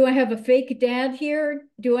 do I have a fake dad here?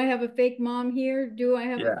 Do I have a fake mom here? Do I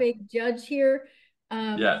have a fake judge here?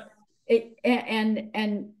 And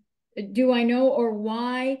do I know or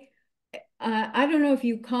why? I don't know if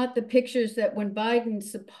you caught the pictures that when Biden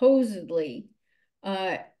supposedly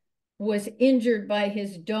was injured by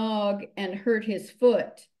his dog and hurt his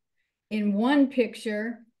foot. In one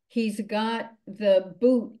picture, he's got the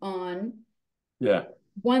boot on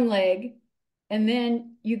one leg, and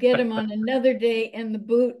then you get them on another day and the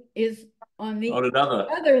boot is on the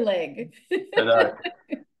other leg. I know.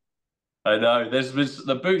 I know.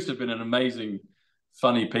 The boots have been an amazing,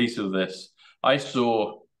 funny piece of this. I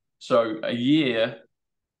saw, so a year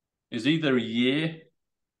is either a year,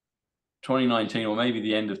 2019, or maybe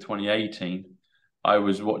the end of 2018. I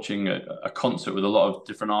was watching a concert with a lot of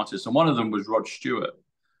different artists, and one of them was Rod Stewart.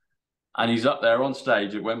 And he's up there on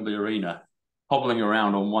stage at Wembley Arena, hobbling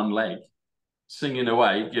around on one leg, singing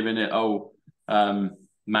away, giving it,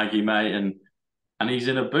 Maggie May, and he's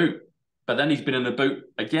in a boot. But then he's been in a boot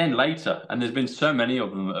again later, and there's been so many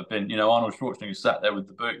of them that have been, Arnold Schwarzenegger sat there with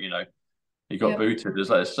the boot, he got booted.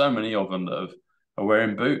 There's so many of them that are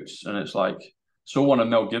wearing boots, and it's like, saw one of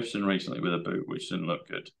Mel Gibson recently with a boot, which didn't look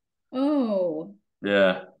good. Oh.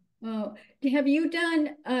 Yeah. Oh, have you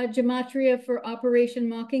done gematria for Operation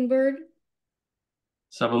Mockingbird?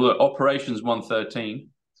 Let's have a look. Operations 113,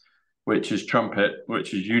 which is trumpet,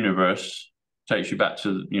 which is universe, takes you back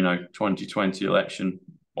to 2020 election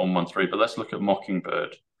 113. But let's look at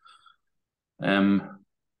Mockingbird.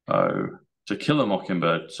 To Kill a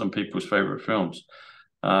Mockingbird, some people's favorite films,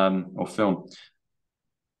 or film.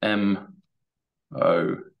 MOCKING.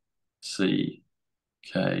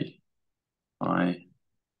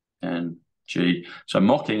 So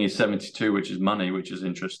mocking is 72, which is money, which is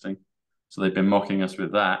interesting. So they've been mocking us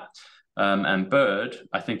with that. And bird,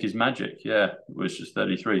 I think, is magic. Yeah, which is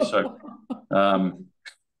 33. So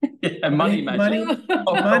yeah, money magic.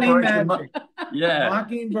 Money magic. Yeah.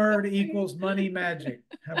 Mockingbird equals money magic.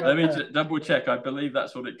 How about Let me that? double check. I believe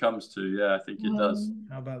that's what it comes to. Yeah, I think it does.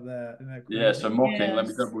 How about that? Isn't that crazy? Yeah, so mocking. Yes. Let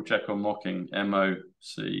me double check on mocking.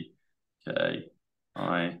 MOCKING.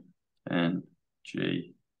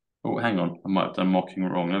 Oh, hang on. I might have done mocking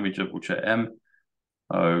wrong. Let me double check.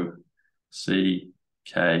 MOCK.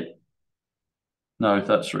 No,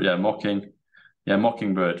 that's yeah, mocking. Yeah,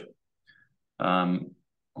 Mockingbird. On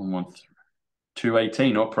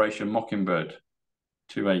 218, Operation Mockingbird.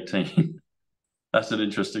 218. That's an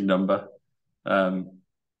interesting number.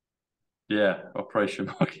 Yeah, Operation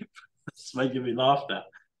Mockingbird. It's making me laugh now.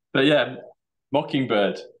 But yeah,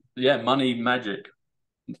 Mockingbird. Yeah, money magic.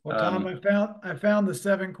 Well, Tom, I found the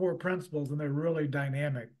 7 core principles, and they're really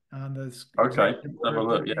dynamic on this. Okay, have a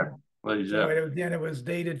look. Yeah, please. So it was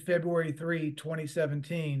dated February 3,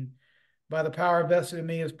 2017. By the power vested in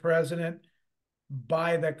me as president,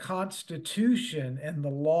 by the Constitution and the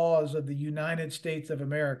laws of the United States of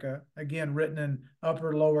America, again, written in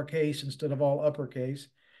upper lowercase instead of all uppercase,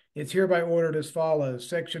 it's hereby ordered as follows.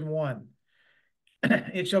 Section 1.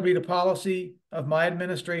 It shall be the policy of my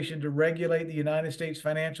administration to regulate the United States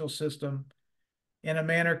financial system in a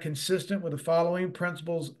manner consistent with the following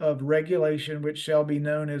principles of regulation, which shall be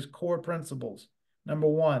known as core principles. Number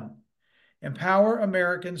 1, empower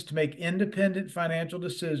Americans to make independent financial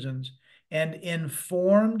decisions and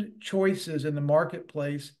informed choices in the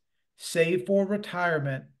marketplace, save for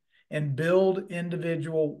retirement, and build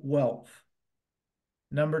individual wealth.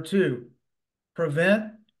 Number 2,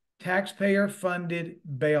 prevent taxpayer-funded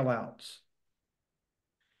bailouts.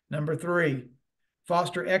 Number 3,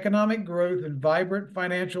 foster economic growth and vibrant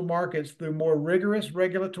financial markets through more rigorous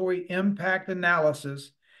regulatory impact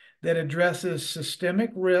analysis that addresses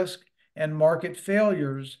systemic risk and market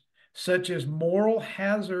failures, such as moral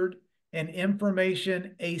hazard and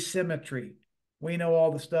information asymmetry. We know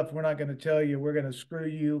all the stuff we're not going to tell you. We're going to screw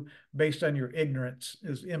you based on your ignorance,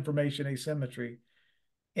 is information asymmetry.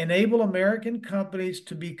 Enable American companies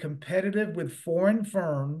to be competitive with foreign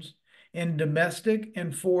firms in domestic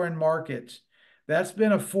and foreign markets. That's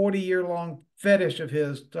been a 40-year-long fetish of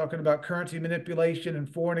his, talking about currency manipulation and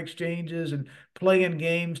foreign exchanges and playing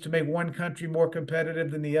games to make one country more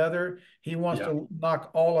competitive than the other. He wants to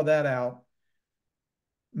knock all of that out.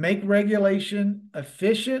 Make regulation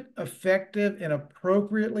efficient, effective, and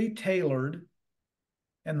appropriately tailored.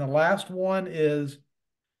 And the last one is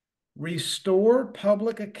restore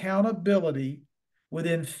public accountability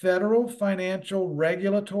within federal financial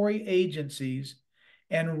regulatory agencies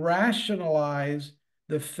and rationalize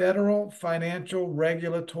the federal financial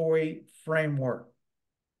regulatory framework.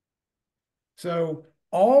 So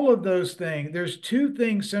all of those things, there's 2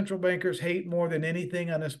 things central bankers hate more than anything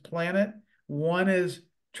on this planet. One is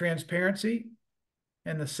transparency,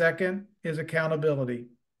 and the second is accountability.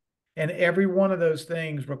 And every one of those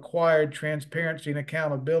things required transparency and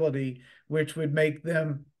accountability, which would make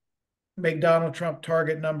Donald Trump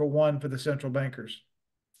target number 1 for the central bankers.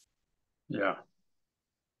 Yeah.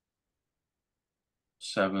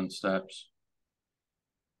 7 steps.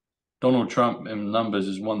 Donald Trump in numbers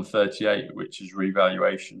is 138, which is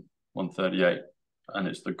revaluation 138, and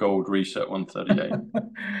it's the gold reset 138.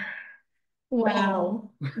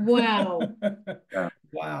 Wow. Wow. Yeah.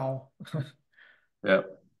 Wow. Yeah.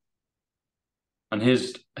 And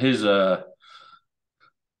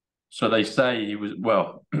so they say he was,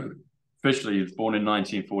 well, officially he was born in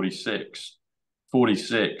 1946.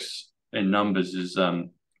 46 in numbers is the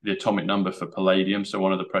atomic number for palladium, so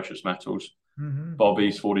one of the precious metals.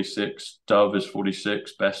 Bobby's 46, Dove is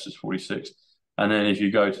 46, Best is 46. And then if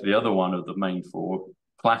you go to the other one of the main four,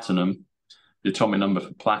 platinum, the atomic number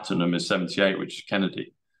for platinum is 78, which is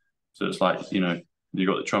Kennedy. So it's like, you got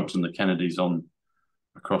the Trumps and the Kennedys on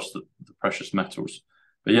across the precious metals.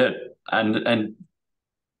 But yeah, and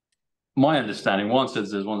my understanding, one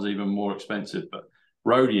says there's one's even more expensive, but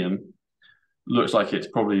rhodium looks like it's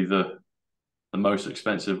probably the most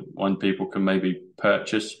expensive one people can maybe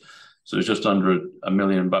purchase. So it's just under $1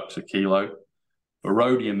 million a kilo. But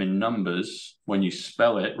rhodium in numbers, when you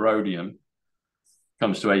spell it, rhodium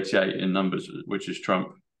comes to 88 in numbers, which is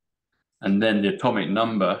Trump. And then the atomic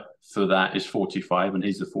number for that is 45, and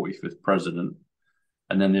he's the 45th president.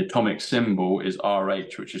 And then the atomic symbol is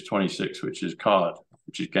RH, which is 26, which is card,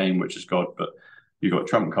 which is game, which is God. But you've got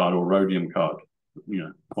Trump card or rhodium card,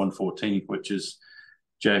 114, which is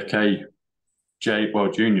JFK, Jr.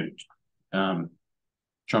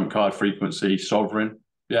 Trump card frequency, sovereign.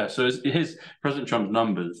 Yeah, so his President Trump's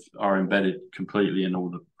numbers are embedded completely in all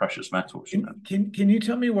the precious metals. Can you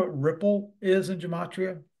tell me what ripple is in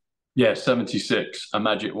gematria? Yeah, 76, a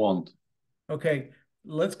magic wand. Okay,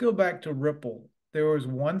 let's go back to ripple. There was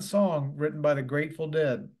one song written by the Grateful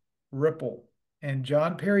Dead, Ripple, and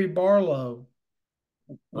John Perry Barlow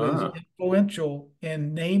was influential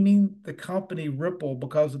in naming the company Ripple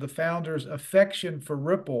because of the founder's affection for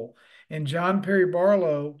Ripple. And John Perry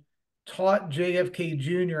Barlow taught JFK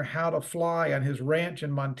Jr. how to fly on his ranch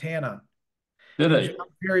in Montana. John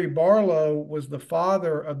Perry Barlow was the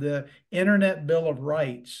father of the Internet Bill of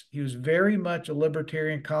Rights. He was very much a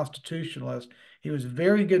libertarian constitutionalist. He was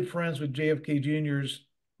very good friends with JFK Jr.'s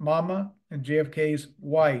mama and JFK's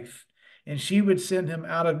wife. And she would send him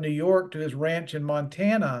out of New York to his ranch in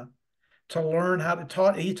Montana to learn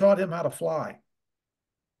he taught him how to fly.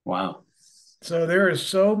 Wow. So there is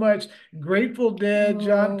so much Grateful Dead,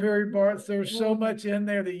 John Perry Barlow. There's so much in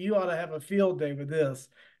there that you ought to have a field day with this.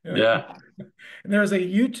 Yeah. And there's a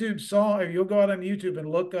YouTube song. If you'll go out on YouTube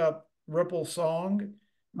and look up Ripple song,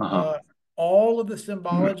 all of the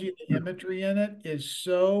symbology, the imagery in it is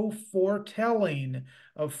so foretelling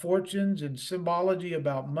of fortunes and symbology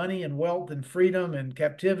about money and wealth and freedom and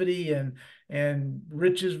captivity and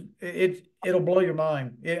riches. It'll blow your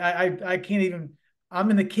mind. I can't even. I'm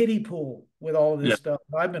in the kiddie pool with all of this stuff.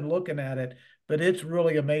 I've been looking at it, but it's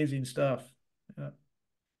really amazing stuff.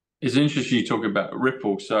 It's interesting you talk about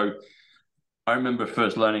Ripple. So I remember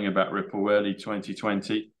first learning about Ripple early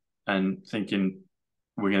 2020 and thinking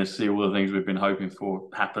we're going to see all the things we've been hoping for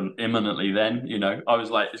happen imminently then. I was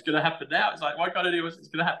like, it's going to happen now. It's like, why can't I do it? It's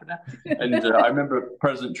going to happen now. And I remember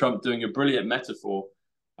President Trump doing a brilliant metaphor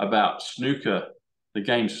about snooker, the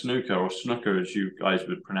game snooker or snooker as you guys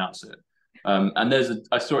would pronounce it. And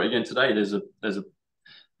I saw it again today.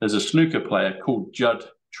 There's a snooker player called Judd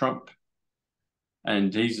Trump.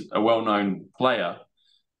 And he's a well-known player.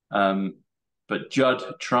 But Judd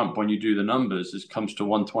Trump, when you do the numbers, comes to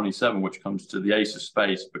 127, which comes to the ace of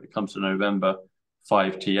spades, but it comes to November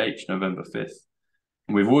 5th, November 5th.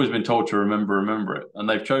 And we've always been told to remember it. And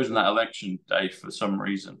they've chosen that election day for some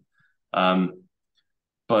reason.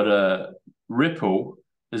 But Ripple,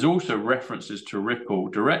 there's also references to Ripple,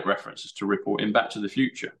 direct references to Ripple in Back to the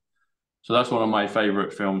Future. So that's one of my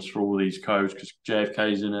favorite films for all these codes because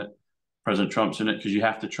JFK's in it. President Trump's in it because you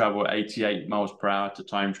have to travel at 88 miles per hour to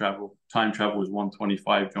time travel. Time travel is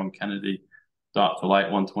 125, John Kennedy. Dark to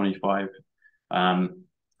light, 125.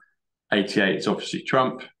 88 is obviously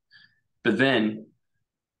Trump. But then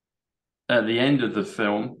at the end of the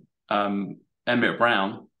film, Emmett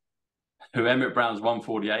Brown's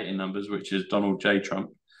 148 in numbers, which is Donald J.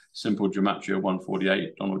 Trump. Simple gematria,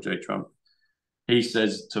 148, Donald J. Trump. He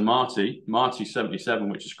says to Marty 77,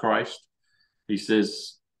 which is Christ, he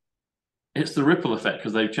says, it's the ripple effect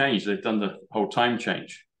because they've changed. They've done the whole time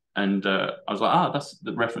change. And I was like, that's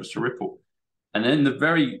the reference to Ripple. And then the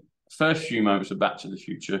very first few moments of Back to the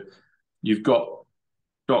Future, you've got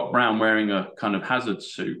Doc Brown wearing a kind of hazard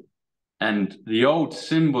suit. And the old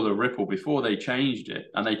symbol of Ripple before they changed it,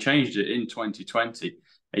 and they changed it in 2020,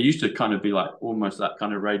 it used to kind of be like almost that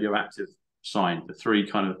kind of radioactive sign, the three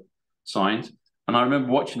kind of signs. And I remember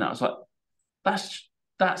watching that. I was like, that's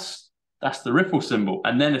the Ripple symbol.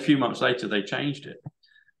 And then a few months later, they changed it.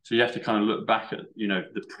 So you have to kind of look back at,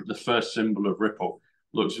 the first symbol of Ripple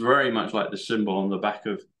looks very much like the symbol on the back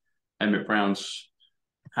of Emmett Brown's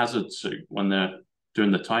hazard suit when they're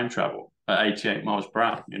doing the time travel at 88 miles per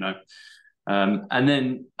hour, you know. And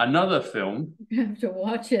then another film. You have to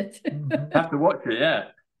watch it. Have to watch it, yeah.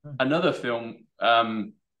 Another film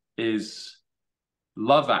is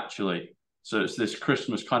Love Actually. So it's this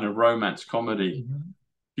Christmas kind of romance comedy.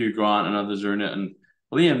 Hugh Grant and others are in it, and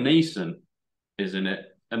Liam Neeson is in it,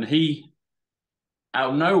 and he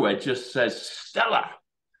out of nowhere just says Stella.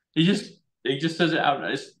 He just says it out.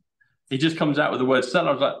 He just comes out with the word Stella.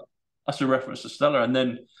 I was like, that's a reference to Stella. And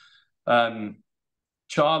then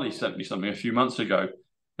Charlie sent me something a few months ago.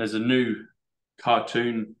 There's a new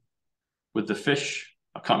cartoon with the fish.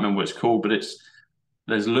 I can't remember what it's called, but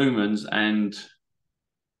there's lumens and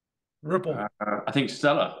Ripple. I think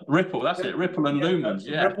Stella. Ripple, that's it. Ripple and lumens.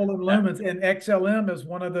 Yeah. Ripple and lumens. And XLM is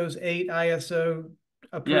one of those 8 ISO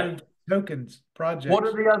approved tokens projects. What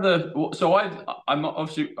are the other? So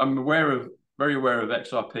I'm very aware of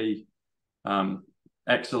XRP,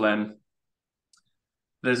 XLM.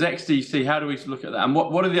 There's XDC. How do we look at that? And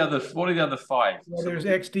what are the other 5? Well, there's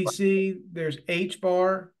XDC. There's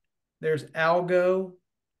HBAR. There's Algo.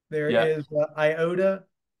 There is IOTA.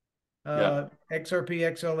 XRP,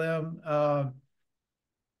 XLM.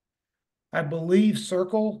 I believe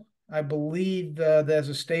Circle. I believe there's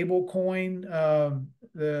a stable coin.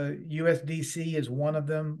 The USDC is one of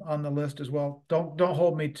them on the list as well. Don't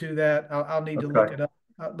hold me to that. I'll need to look it up.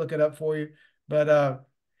 I'll look it up for you. But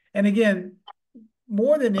and again,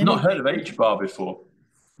 more than anything, I've not heard of HBAR before.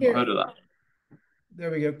 Not heard of that. There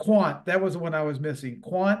we go. Quant. That was the one I was missing.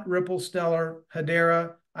 Quant, Ripple, Stellar,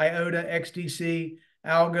 Hedera, IOTA, XDC,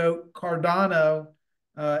 Algo, Cardano,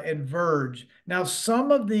 and Verge. Now,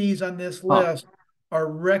 some of these on this list are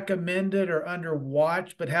recommended or under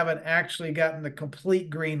watch, but haven't actually gotten the complete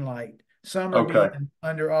green light. Some are being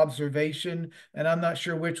under observation, and I'm not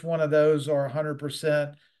sure which one of those are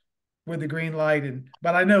 100% with the green light.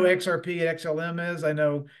 But I know XRP and XLM is. I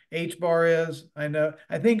know HBAR is. I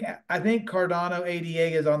think Cardano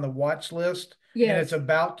ADA is on the watch list, and it's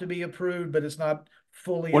about to be approved, but it's not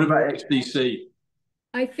fully. What about XDC?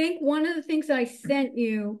 I think one of the things I sent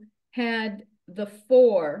you had the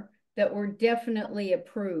 4 that were definitely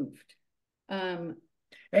approved.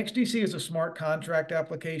 XDC is a smart contract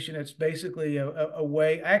application. It's basically a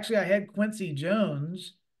way. Actually, I had Quincy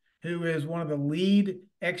Jones, who is one of the lead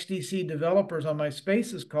XDC developers, on my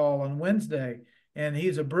Spaces call on Wednesday, and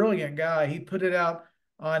he's a brilliant guy. He put it out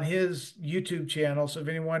on his YouTube channel, so if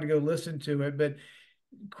anyone wanted to go listen to it. But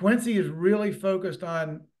Quincy is really focused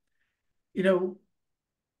on,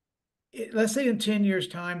 let's say in 10 years'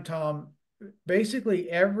 time, Tom, basically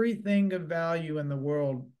everything of value in the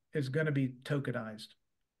world is going to be tokenized,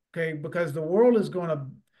 okay? Because the world is going to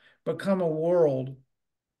become a world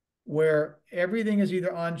where everything is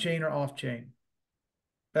either on-chain or off-chain.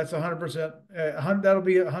 That's 100%. That'll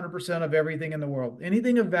be 100% of everything in the world.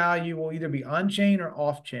 Anything of value will either be on-chain or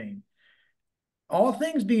off-chain. All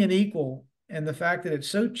things being equal, and the fact that it's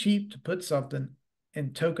so cheap to put something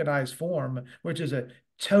in tokenized form, which is a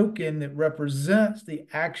token that represents the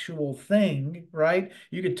actual thing, right?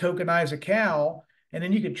 You could tokenize a cow, and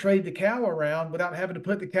then you could trade the cow around without having to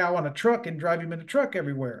put the cow on a truck and drive him in a truck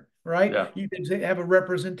everywhere, right? Yeah. You could have a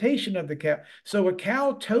representation of the cow. So a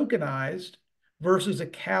cow tokenized versus a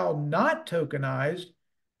cow not tokenized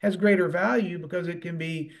has greater value because it can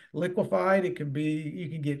be liquefied. It can be, you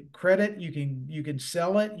can get credit. You can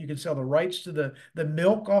sell it. You can sell the rights to the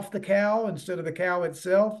milk off the cow instead of the cow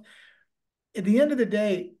itself. At the end of the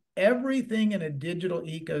day, everything in a digital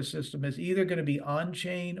ecosystem is either going to be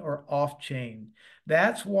on-chain or off-chain.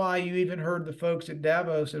 That's why you even heard the folks at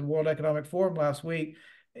Davos and World Economic Forum last week.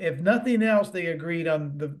 If nothing else, they agreed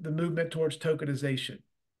on the movement towards tokenization,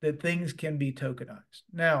 that things can be tokenized.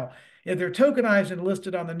 Now, if they're tokenized and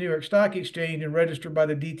listed on the New York Stock Exchange and registered by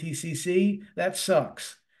the DTCC, that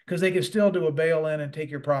sucks because they can still do a bail-in and take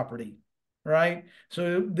your property, right?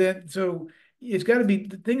 So it's got to be,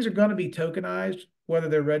 things are going to be tokenized, whether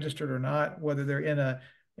they're registered or not, whether they're in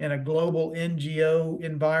a global NGO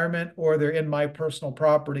environment or they're in my personal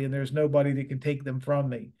property and there's nobody that can take them from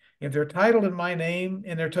me. If they're titled in my name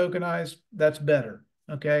and they're tokenized, that's better,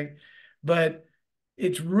 okay? But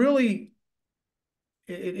it's really,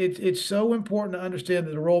 it's so important to understand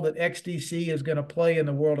the role that XDC is going to play in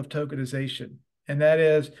the world of tokenization. And that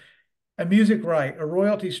is a music right, a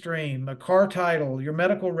royalty stream, a car title, your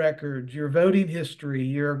medical records, your voting history,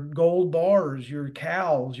 your gold bars, your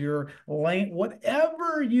cows, your land,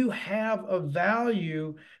 whatever you have of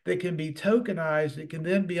value that can be tokenized, it can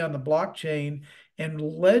then be on the blockchain and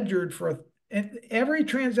ledgered and every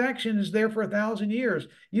transaction is there for 1,000 years.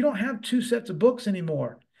 You don't have 2 sets of books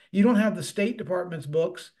anymore. You don't have the State Department's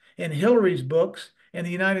books and Hillary's books and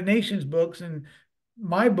the United Nations books and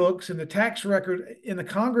my books and the tax record in the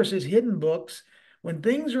Congress's hidden books. When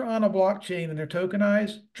things are on a blockchain and they're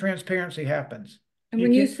tokenized, transparency happens. And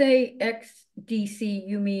when you say XDC,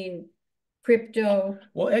 you mean crypto?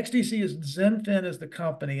 Well, XDC is ZenFin is the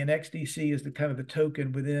company, and XDC is the kind of the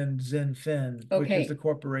token within ZenFin, which is the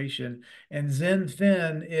corporation. And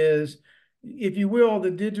ZenFin is, if you will,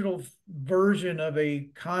 the digital version of a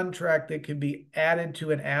contract that can be added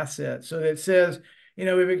to an asset. So that says, you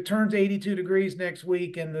know, if it turns 82 degrees next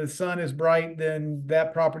week and the sun is bright, then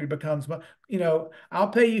that property becomes, you know, I'll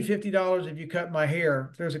pay you $50 if you cut my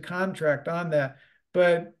hair. There's a contract on that.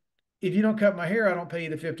 But if you don't cut my hair, I don't pay you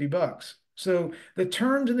the $50. So the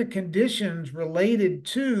terms and the conditions related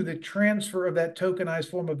to the transfer of that tokenized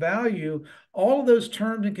form of value, all of those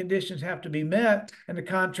terms and conditions have to be met, and the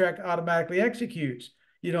contract automatically executes.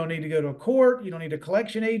 You don't need to go to a court. You don't need a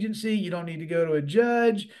collection agency. You don't need to go to a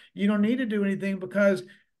judge. You don't need to do anything, because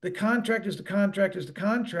the contract is the contract is the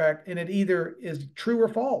contract, and it either is true or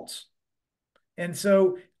false. And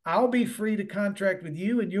so I'll be free to contract with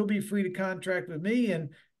you, and you'll be free to contract with me. And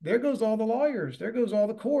there goes all the lawyers. There goes all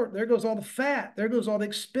the court. There goes all the fat. There goes all the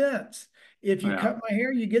expense. If you cut my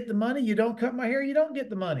hair, you get the money. You don't cut my hair, you don't get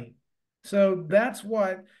the money. So that's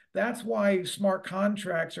why smart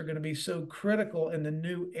contracts are going to be so critical in the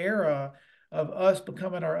new era of us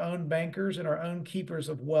becoming our own bankers and our own keepers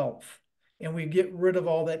of wealth. And we get rid of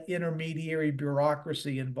all that intermediary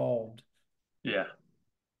bureaucracy involved. Yeah.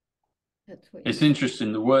 It's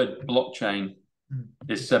interesting. The word blockchain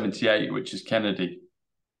is 78, which is Kennedy.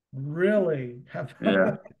 Really?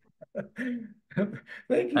 Yeah. Thank you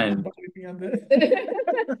for inviting me on this.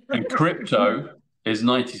 And crypto is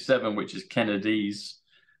 97, which is Kennedy's.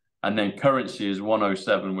 And then currency is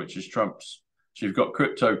 107, which is Trump's. So you've got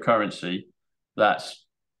cryptocurrency, that's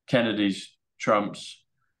Kennedy's, Trump's.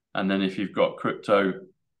 And then if you've got crypto,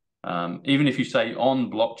 even if you say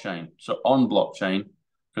on blockchain, so on blockchain,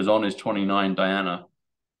 because on is 29, Diana,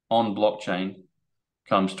 on blockchain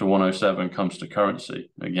comes to 107, comes to currency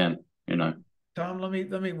again, you know. Tom, let me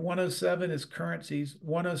 107 is currencies.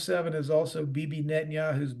 107 is also Bibi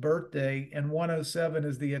Netanyahu's birthday, and 107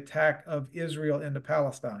 is the attack of Israel into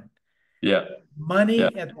Palestine. Yeah. Money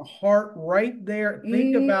at the heart right there.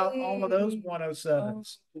 Think about all of those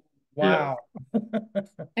 107s. Wow.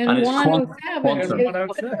 And it's 107. quantum.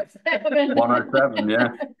 107. 107, yeah.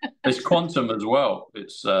 It's quantum as well.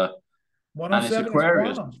 It's 107 and it's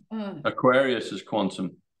Aquarius. is quantum. Aquarius is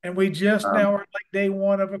quantum. And we just now are like day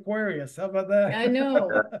one of Aquarius. How about that? I know.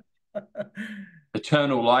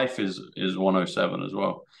 Eternal life is 107 as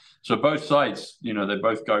well. So both sides, you know, they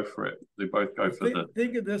both go for it. They both go for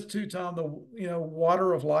think of this too, Tom,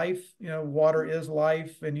 water of life, water is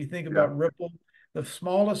life. And you think about Ripple, the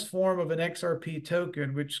smallest form of an XRP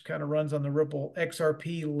token, which kind of runs on the Ripple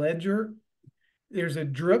XRP ledger. There's a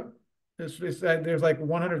drip. There's like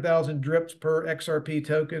 100,000 drips per XRP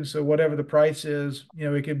token. So whatever the price is,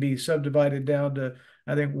 it can be subdivided down to,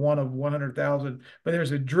 I think, one of 100,000. But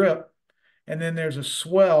there's a drip, and then there's a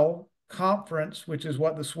swell conference, which is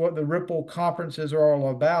what the Ripple conferences are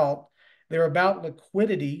all about. They're about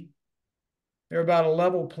liquidity. They're about a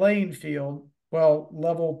level playing field. Well,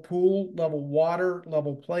 level pool, level water,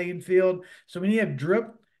 level playing field. So when you have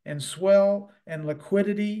drip and swell and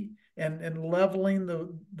liquidity and leveling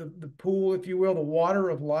the pool, if you will, the water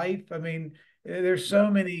of life. I mean, there's so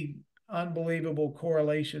many unbelievable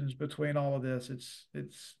correlations between all of this.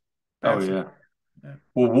 It's fascinating. Yeah.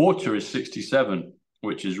 Well, water is 67,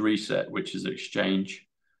 which is reset, which is exchange.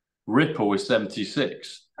 Ripple is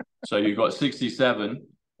 76. So you've got 67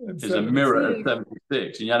 is a mirror of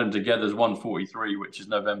 76, and you add them together as 143, which is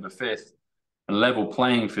November 5th. And level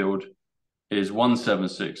playing field is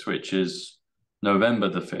 176, which is November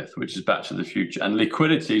the 5th, which is Back to the Future. And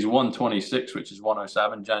liquidity is 126, which is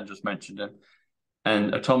 107. Jan just mentioned him.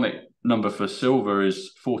 And atomic number for silver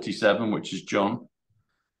is 47, which is John,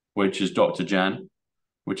 which is Dr. Jan,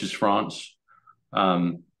 which is France,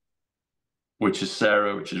 which is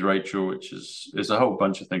Sarah, which is Rachel, which is a whole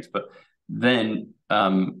bunch of things. But then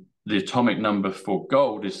the atomic number for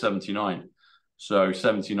gold is 79. So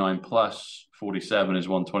 79 plus 47 is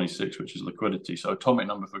 126, which is liquidity. So atomic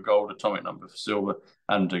number for gold, atomic number for silver,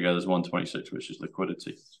 add them together is 126, which is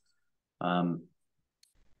liquidity.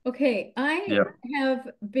 Okay, I have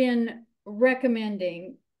been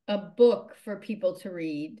recommending a book for people to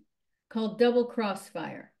read called Double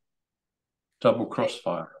Crossfire. Double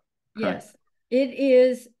Crossfire. Okay.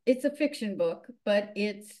 Yes, it's a fiction book, but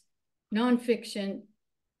it's nonfiction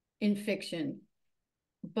in fiction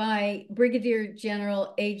by Brigadier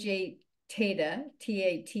General A.J. Tata,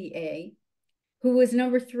 T-A-T-A, who was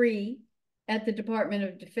 #3 at the Department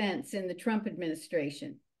of Defense in the Trump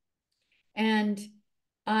administration. And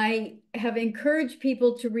I have encouraged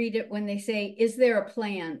people to read it when they say, is there a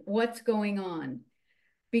plan? What's going on?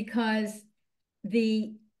 Because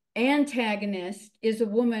the antagonist is a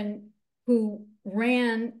woman who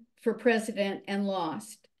ran for president and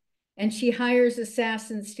lost. And she hires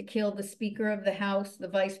assassins to kill the Speaker of the House, the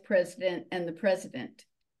Vice President, and the President.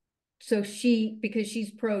 So she, because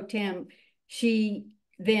she's pro-tem, she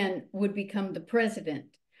then would become the president.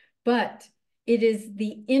 But it is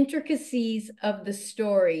the intricacies of the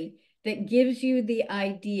story that gives you the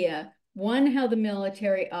idea, one, how the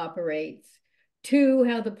military operates, two,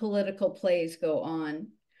 how the political plays go on,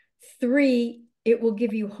 three, it will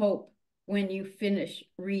give you hope when you finish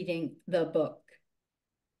reading the book.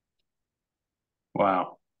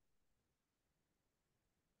 Wow.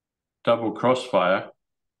 Double Crossfire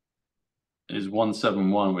is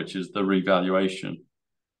 171, which is the revaluation.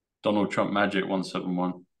 Donald Trump Magic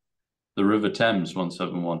 171. The River Thames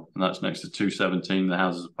 171, and that's next to 217, the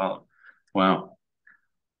Houses of Parliament. Wow.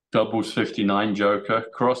 Doubles 59, Joker.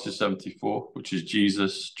 Cross is 74, which is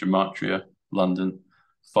Jesus, Gematria, London.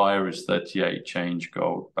 Fire is 38, Change,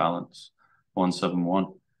 Gold, Balance, 171.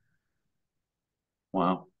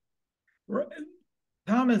 Wow.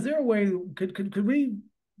 Tom, is there a way, could we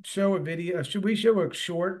show a video? Should we show a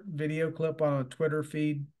short video clip on a Twitter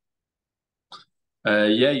feed?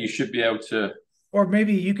 Yeah, you should be able to. Or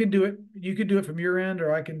maybe you could do it. You could do it from your end,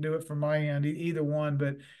 or I can do it from my end. Either one.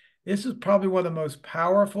 But this is probably one of the most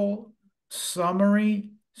powerful summary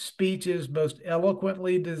speeches, most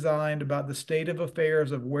eloquently designed about the state of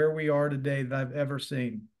affairs of where we are today that I've ever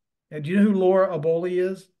seen. And do you know who Laura Aboli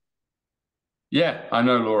is? Yeah, I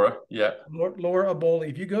know Laura. Yeah. Laura Aboli.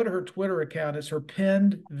 If you go to her Twitter account, it's her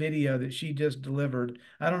pinned video that she just delivered.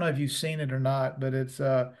 I don't know if you've seen it or not, but it's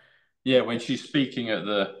yeah, when she's speaking at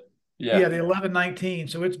the the 1119.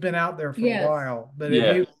 So it's been out there for a while. But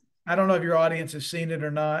if you, I don't know if your audience has seen it or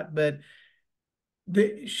not, but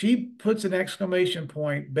she puts an exclamation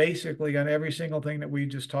point basically on every single thing that we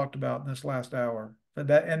just talked about in this last hour. But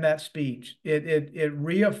that speech, it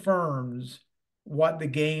reaffirms what the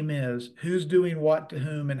game is, who's doing what to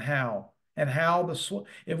whom, and how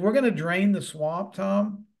if we're going to drain the swamp,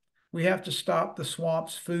 Tom, we have to stop the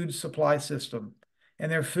swamp's food supply system,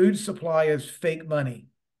 and their food supply is fake money.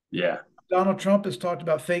 Yeah. Donald Trump has talked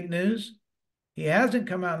about fake news. He hasn't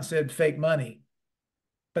come out and said fake money,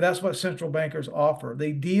 but that's what central bankers offer.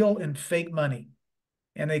 They deal in fake money,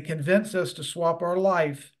 and they convince us to swap our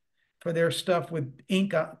life for their stuff with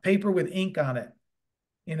ink on paper with ink on it,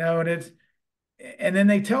 and then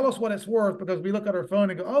they tell us what it's worth because we look at our phone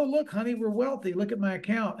and go, oh, look, honey, we're wealthy. Look at my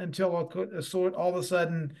account, until all of a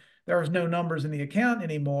sudden there's no numbers in the account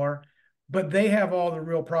anymore. But they have all the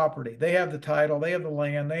real property. They have the title, they have the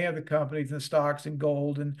land, they have the companies and stocks and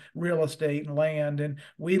gold and real estate and land. And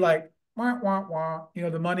we like, wah, wah, wah.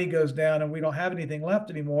 The money goes down and we don't have anything left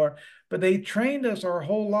anymore. But they trained us our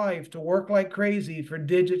whole life to work like crazy for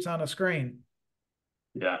digits on a screen.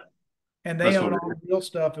 Yeah. And they own all the real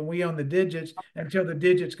stuff, and we own the digits until the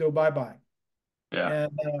digits go bye-bye. Yeah.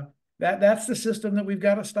 And that's the system that we've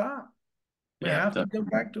got to stop. We have to go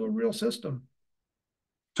back to a real system.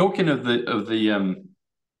 Talking of the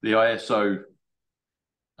ISO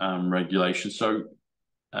regulation, so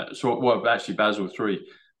actually Basel III.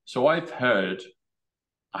 So I've heard,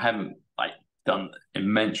 I haven't done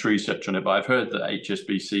immense research on it, but I've heard that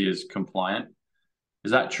HSBC is compliant. Is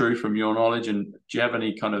that true from your knowledge? And do you have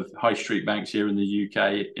any kind of high street banks here in the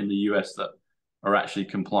UK, in the US, that are actually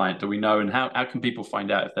compliant? Do we know? And how can people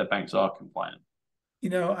find out if their banks are compliant?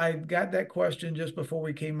 I got that question just before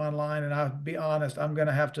we came online, and I'll be honest, I'm going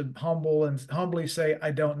to have to humbly say I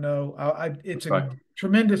don't know. It's a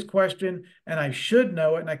tremendous question, and I should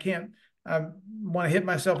know it, and I want to hit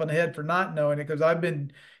myself on the head for not knowing it because I've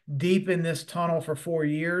been deep in this tunnel for 4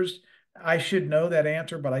 years. I should know that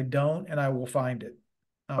answer, but I don't, and I will find it.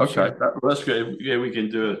 Okay, that's good. Yeah, we can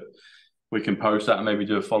post that and maybe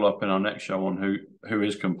do a follow-up in our next show on who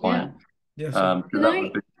is compliant. Yes. Can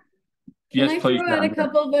I throw out a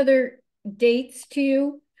couple of other dates to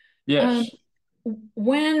you? Yes.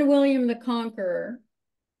 When William the Conqueror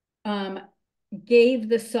gave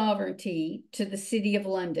the sovereignty to the City of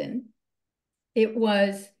London, it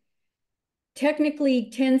was technically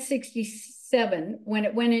 1067 when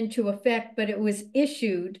it went into effect, but it was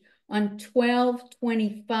issued on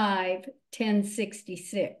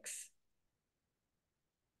 12/25/1066.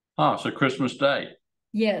 Ah, so Christmas Day.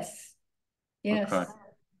 Yes. Okay.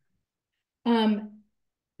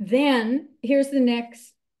 Then here's the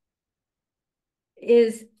next,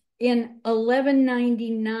 is in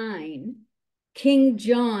 1199, King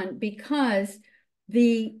John, because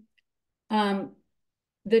the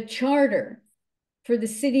charter for the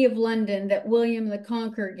City of London that William the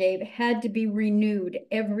Conqueror gave had to be renewed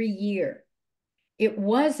every year. It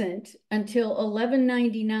wasn't until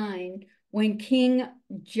 1199 when King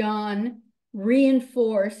John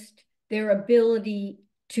reinforced their ability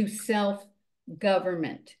to self-govern.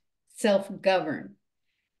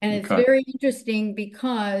 And it's very interesting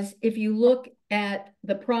because if you look at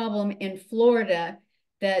the problem in Florida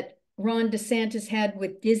that Ron DeSantis had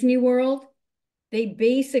with Disney World, they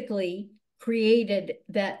basically created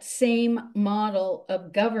that same model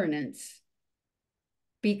of governance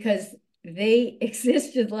because they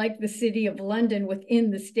existed like the City of London within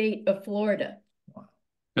the state of Florida.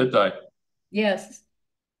 Did they? Yes.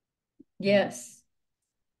 Yes.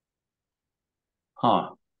 Huh.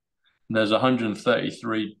 There's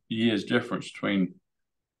 133 years difference between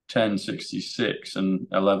 1066 and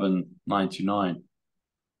 1199.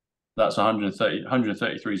 That's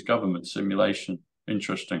 133's government simulation.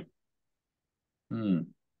 Interesting.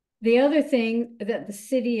 The other thing that the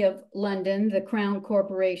City of London, the Crown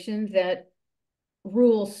Corporation that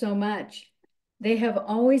rules so much, they have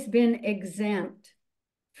always been exempt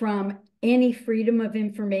from any Freedom of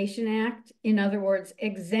Information Act. In other words,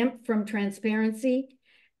 exempt from transparency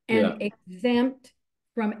and exempt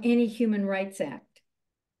from any Human Rights Act.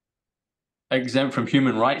 Exempt from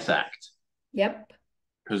Human Rights Act? Yep.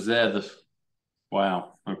 Because they're the,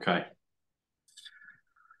 wow, okay.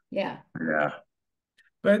 Yeah. Yeah.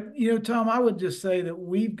 But, you know, Tom, I would just say that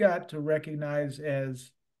we've got to recognize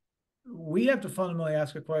we have to fundamentally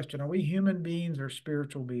ask a question. Are we human beings or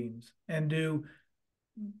spiritual beings? And do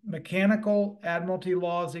mechanical admiralty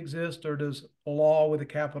laws exist, or does law with a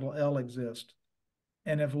capital L exist?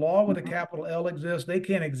 And if law with a capital L exists, they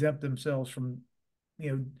can't exempt themselves from,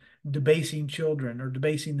 you know, debasing children or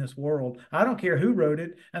debasing this world. I don't care who wrote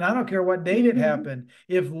it, and I don't care what date it happened.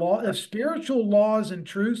 If spiritual laws and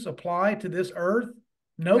truths apply to this earth,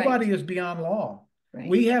 nobody is beyond law. Right.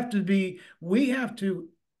 We have to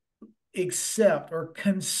accept or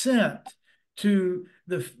consent to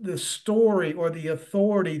the story or the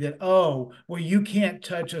authority that, oh, well, you can't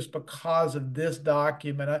touch us because of this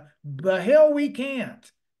document. The hell we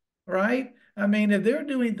can't, right? I mean, if they're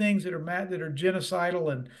doing things that are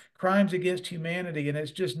genocidal and crimes against humanity, and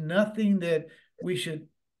it's just nothing that we should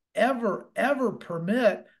ever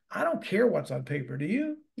permit, I don't care what's on paper. Do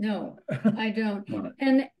you? No, I don't.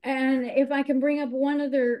 And if I can bring up one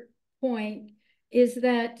other point, is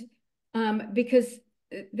that because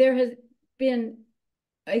there has been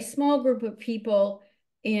a small group of people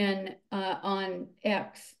on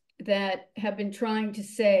X that have been trying to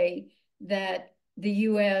say that the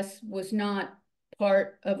U.S. was not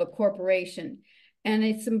part of a corporation. And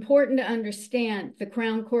it's important to understand the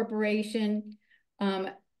Crown Corporation,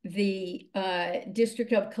 the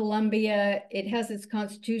District of Columbia, it has its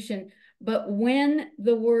constitution, but when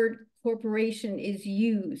the word corporation is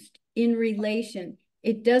used in relation,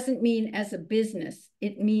 it doesn't mean as a business,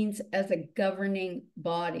 it means as a governing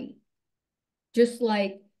body. Just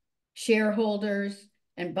like shareholders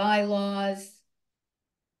and bylaws,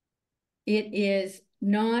 it is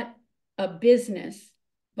not a business,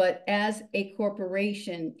 but as a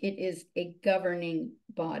corporation, it is a governing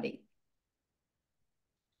body.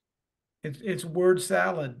 It's word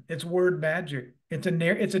salad. It's word magic. It's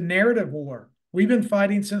a narrative war. We've been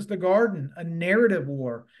fighting since the garden, a narrative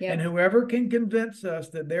war. Yep. And whoever can convince us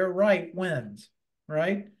that they're right wins,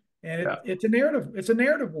 right? And it's a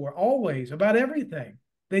narrative war, always, about everything.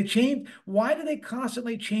 They change. Why do they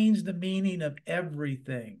constantly change the meaning of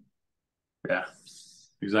everything? Yeah,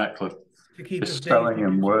 exactly. To keep us spelling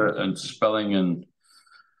and spelling and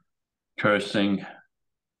cursing,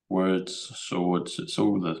 words, swords, it's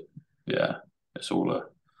all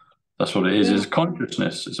that's what it is. It's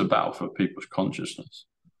consciousness. It's a battle for people's consciousness.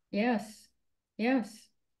 Yes. Yes.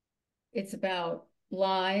 It's about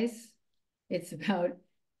lies. It's about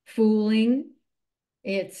fooling.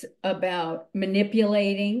 It's about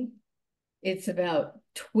manipulating. It's about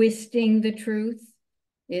twisting the truth.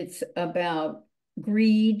 It's about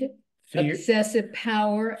greed, fear, excessive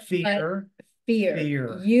power, fear,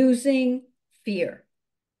 using fear.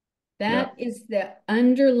 That is the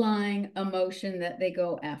underlying emotion that they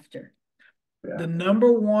go after. The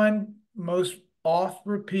number one most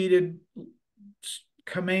oft-repeated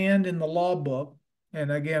command in the law book,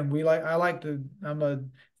 and again, I'm a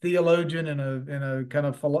theologian and a kind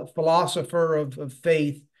of philosopher of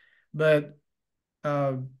faith, but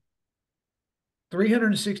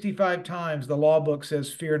 365 times the law book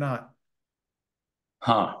says, "Fear not."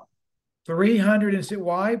 Huh. 306.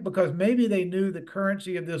 Why? Because maybe they knew the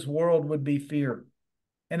currency of this world would be fear.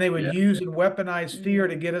 And they would use and weaponize fear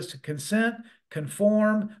to get us to consent,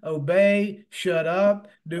 conform, obey, shut up,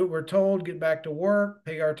 do what we're told, get back to work,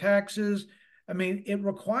 pay our taxes. I mean, it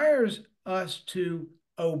requires us to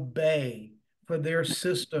obey for their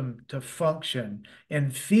system to function.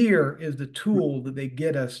 And fear is the tool that they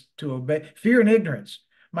get us to obey. Fear and ignorance.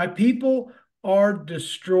 My people are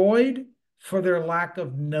destroyed for their lack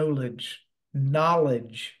of knowledge.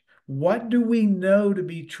 What do we know to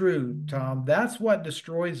be true, Tom? That's what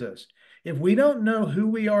destroys us. If we don't know who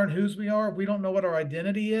we are and whose we are, if we don't know what our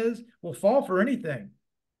identity is, we'll fall for anything.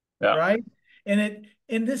 Yeah. Right? And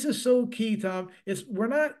this is so key, Tom.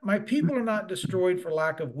 My people are not destroyed for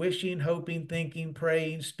lack of wishing, hoping, thinking,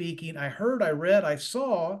 praying, speaking. I heard, I read, I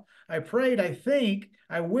saw, I prayed, I think,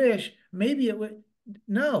 I wish, maybe it would.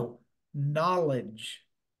 No, knowledge.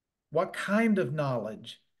 What kind of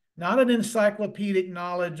knowledge? Not an encyclopedic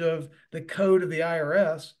knowledge of the code of the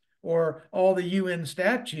IRS or all the UN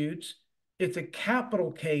statutes. It's a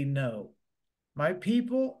capital K no. My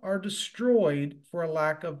people are destroyed for a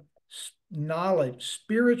lack of knowledge,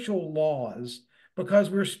 spiritual laws, because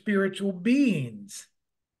we're spiritual beings.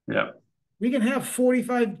 Yeah. We can have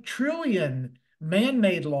 45 trillion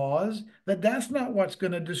man-made laws, but that's not what's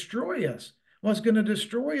going to destroy us. What's going to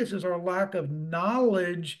destroy us is our lack of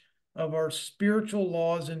knowledge of our spiritual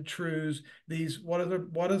laws and truths.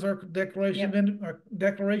 What is our declaration? Yep. Our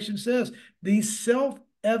declaration says these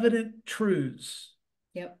self-evident truths.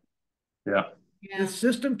 Yep. Yeah. The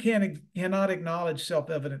system cannot acknowledge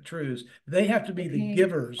self-evident truths. They have to be the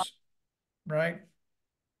givers, right?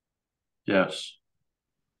 Yes.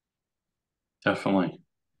 Definitely.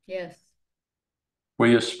 Yes.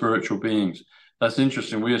 We are spiritual beings. That's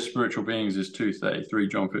interesting. We are spiritual beings is 233,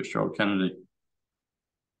 John Fitzgerald Kennedy.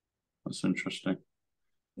 That's interesting.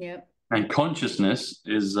 Yep. And consciousness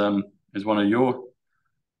is one of your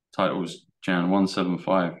titles, Jan,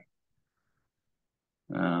 175.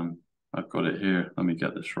 I've got it here. Let me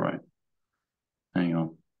get this right. Hang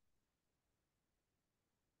on.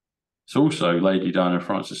 It's also Lady Diana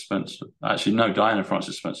Frances Spencer. Actually, no, Diana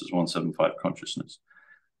Frances Spencer's 175 consciousness.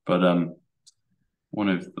 But one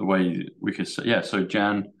of the way we could say, yeah, so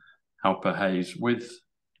Jan Halper-Hayes with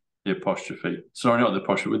the apostrophe. Sorry, not the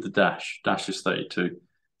apostrophe, with the dash. Dash is 32.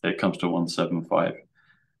 It comes to 175.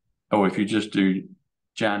 Or if you just do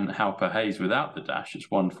Jan Halper-Hayes without the dash,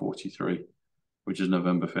 it's 143, which is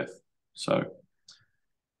November 5th. So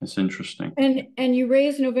it's interesting. And you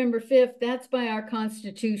raise November 5th, that's by our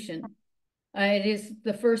Constitution. It is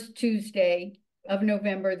the first Tuesday of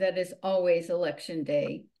November that is always election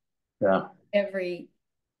day. Yeah. Every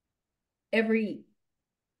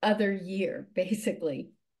other year, basically.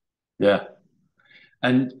 Yeah.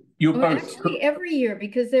 And you're both actually every year,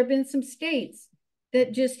 because there have been some states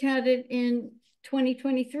that just had it in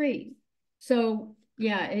 2023. So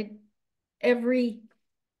yeah, every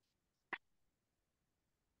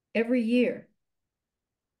year.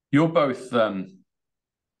 You're both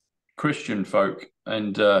Christian folk,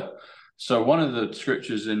 and so one of the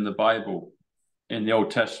scriptures in the Bible, in the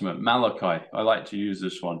Old Testament, Malachi, I like to use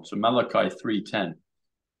this one. So Malachi 3:10,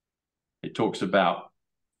 it talks about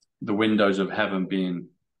the windows of heaven being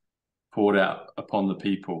poured out upon the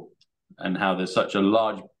people, and how there's such a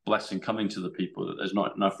large blessing coming to the people that there's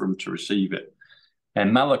not enough room to receive it.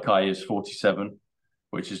 And Malachi is 47,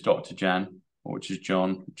 which is Dr. Jan, which is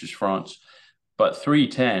John, which is France. But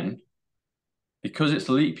 3:10, because it's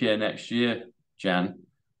leap year next year, Jan,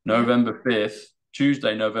 November 5th,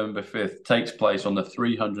 Tuesday, November 5th, takes place on the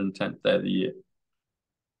 310th day of the year.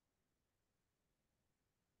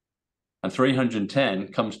 And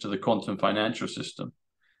 310 comes to the quantum financial system.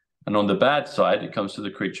 And on the bad side, it comes to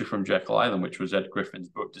the creature from Jekyll Island, which was Ed Griffin's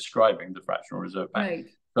book describing the fractional reserve bank. Right.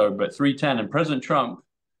 So, but 310, and President Trump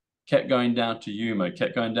kept going down to Yuma,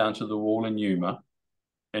 kept going down to the wall in Yuma,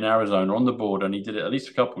 in Arizona, on the border, and he did it at least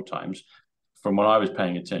a couple of times from when I was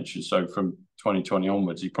paying attention. So from 2020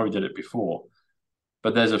 onwards, he probably did it before.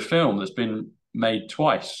 But there's a film that's been made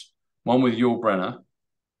twice, one with Yul Brynner,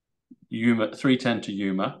 Yuma, 310 to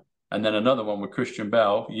Yuma, and then another one with Christian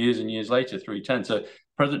Bale years and years later, 310. So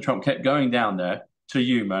President Trump kept going down there to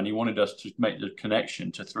Yuma, and he wanted us to make the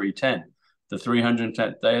connection to 310. The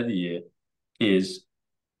 310th day of the year is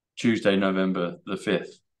Tuesday, November the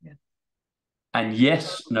 5th. Yeah. And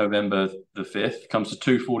yes, November the 5th comes to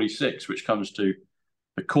 246, which comes to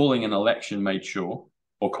the calling an election made sure,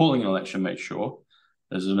 or calling an election made sure.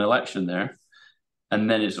 There's an election there. And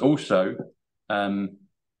then it's also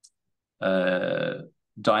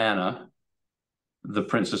Diana the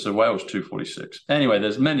Princess of Wales, 246. Anyway,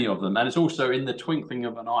 there's many of them. And it's also in the twinkling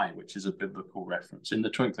of an eye, which is a biblical reference. In the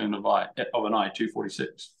twinkling of an eye,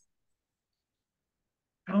 246.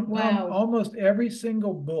 Wow. Almost every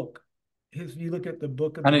single book, if you look at the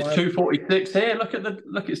book of the And it's Bible, 246 here. Look,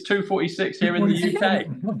 it's 246 here in the UK.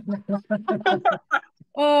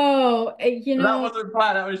 Oh, you know, that wasn't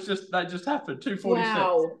planned. That just happened. 246.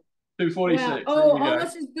 wow. 246. Wow. Oh,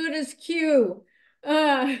 almost as good as Q.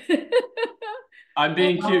 I'm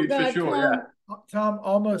being cute God, for sure. Tom. Yeah. Tom,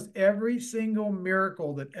 almost every single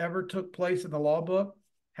miracle that ever took place in the law book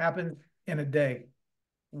happened in a day,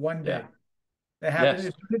 one day. That happens.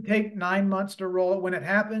 Yes. It could take 9 months to roll it. When it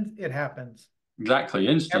happens, it happens. Exactly.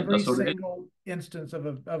 Instant. Every single instance of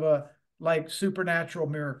a like supernatural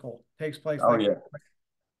miracle takes place. Oh, yeah.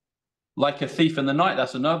 Like a thief in the night.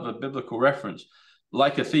 That's another biblical reference.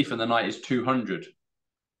 Like a thief in the night is 200.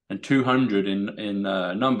 And 200 in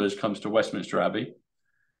numbers comes to Westminster Abbey.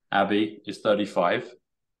 Abbey is 35.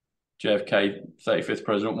 JFK, 35th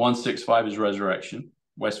president. 165 is resurrection,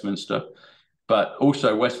 Westminster. But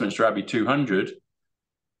also Westminster Abbey 200,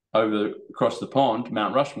 across the pond,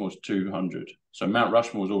 Mount Rushmore is 200. So Mount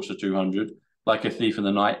Rushmore is also 200, like a thief in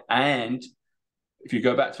the night. And if you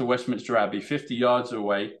go back to Westminster Abbey, 50 yards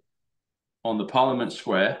away on the Parliament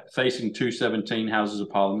Square, facing 217, Houses of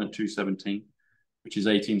Parliament, 217, which is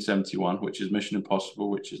 1871, which is Mission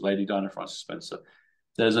Impossible, which is Lady Diana Frances Spencer.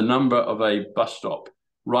 There's a number of a bus stop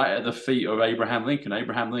right at the feet of Abraham Lincoln.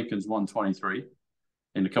 Abraham Lincoln's 123.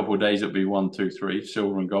 In a couple of days, it'll be 123,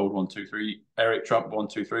 silver and gold, 123. Eric Trump,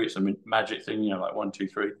 123. It's a magic thing, you know, like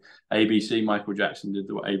 123. ABC, Michael Jackson did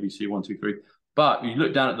the ABC, 123. But you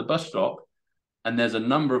look down at the bus stop, and there's a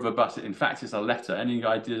number of a bus. In fact, it's a letter. Any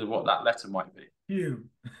idea of what that letter might be? Q.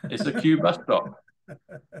 It's a Q bus stop.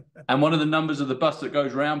 And one of the numbers of the bus that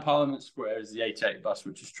goes around Parliament Square is the 88 bus,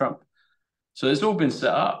 which is Trump. So it's all been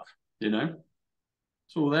set up, you know.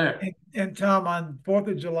 It's all there. And Tom, on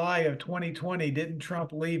 4th of July of 2020, didn't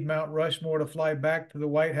Trump leave Mount Rushmore to fly back to the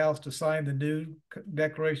White House to sign the new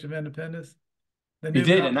Declaration of Independence? He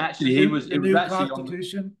did, and actually he was. The it was new actually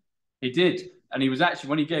Constitution. He did, and he was actually,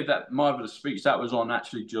 when he gave that marvelous speech, that was on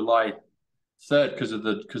actually July 3rd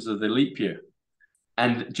because of the leap year,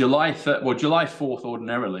 and July 3rd, well, July 4th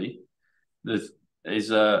ordinarily, is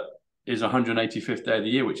 185th day of the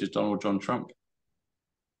year, which is Donald John Trump.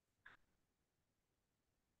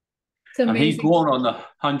 And he's born on the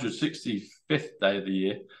 165th day of the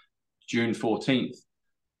year, June 14th,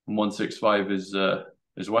 and 165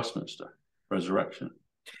 is Westminster resurrection.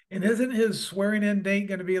 And isn't his swearing-in date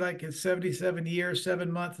going to be like his 77 years,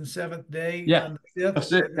 7 months, and 7th day? Yeah, on the 5th?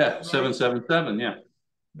 That's it. Yeah, 777. Yeah.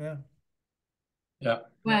 Yeah. Yeah.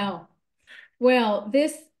 Wow. Well,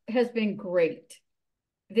 this has been great.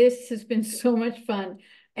 This has been so much fun.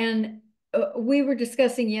 And we were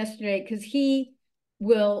discussing yesterday, because he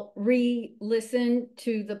will re-listen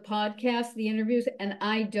to the podcast, the interviews, and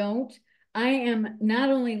I don't. I am not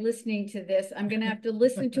only listening to this, I'm going to have to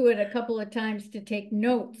listen to it a couple of times to take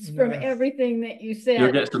notes from everything that you said.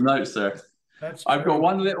 You'll get some notes there. I've got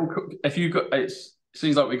one little, it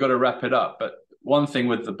seems like we've got to wrap it up, but one thing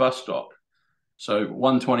with the bus stop. So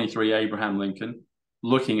 123 Abraham Lincoln,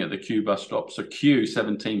 looking at the Q bus stop. So Q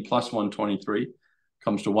 17 plus 123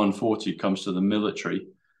 comes to 140, comes to the military,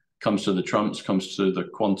 comes to the Trumps, comes to the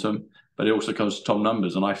quantum, but it also comes to Tom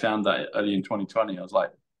numbers. And I found that early in 2020. I was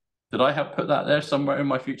like, did I have put that there somewhere in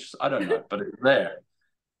my future? I don't know, but it's there.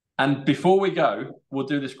 And before we go, we'll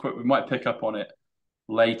do this quick. We might pick up on it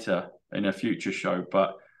later in a future show,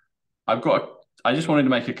 but I just wanted to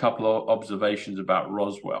make a couple of observations about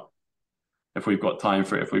Roswell, if we've got time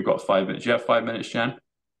for it, if we've got 5 minutes. You have 5 minutes, Jan?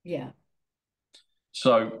 Yeah.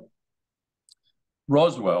 So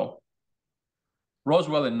Roswell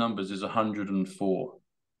in numbers is 104,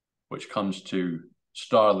 which comes to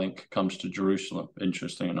Starlink, comes to Jerusalem,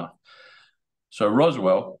 interesting enough. So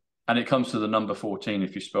Roswell, and it comes to the number 14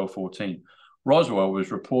 if you spell 14. Roswell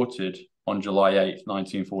was reported on July 8th,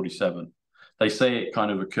 1947. They say it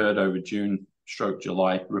kind of occurred over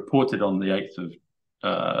June/July, reported on the 8th of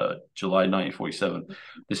July 1947.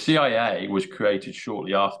 The CIA was created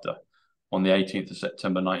shortly after, on the 18th of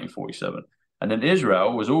September 1947. And then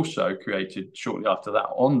Israel was also created shortly after that,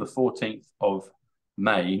 on the 14th of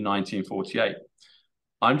May 1948.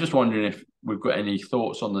 I'm just wondering if we've got any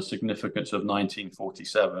thoughts on the significance of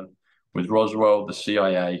 1947 with Roswell, the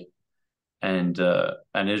CIA, and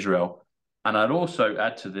Israel. And I'd also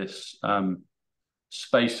add to this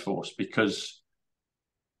Space Force, because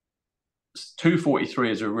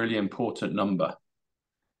 243 is a really important number.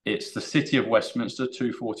 It's the city of Westminster,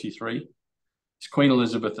 243. It's Queen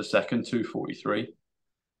Elizabeth II, 243.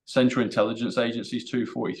 Central Intelligence Agency is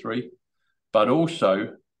 243, but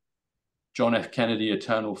also John F. Kennedy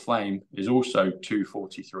Eternal Flame is also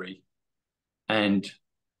 243, and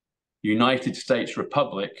United States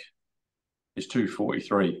Republic is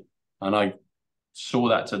 243. And I saw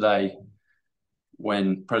that today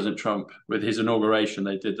when President Trump, with his inauguration,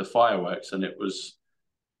 they did the fireworks, and it was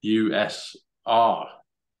USR.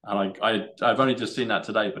 And I've only just seen that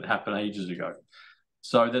today, but it happened ages ago.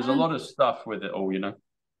 So there's a lot of stuff with it all, you know.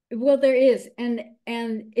 Well, there is, and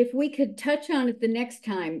if we could touch on it the next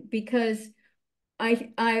time, because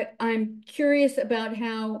I'm curious about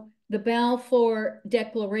how the Balfour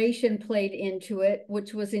Declaration played into it,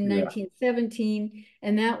 which was in 1917,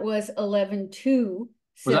 and that was 11/2.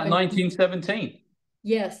 Was that 1917?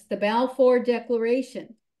 Yes, the Balfour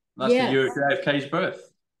Declaration. That's the year of JFK's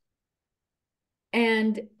birth.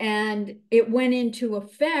 And it went into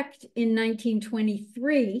effect in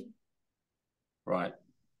 1923. Right.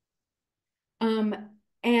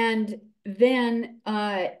 And then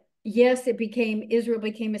yes, Israel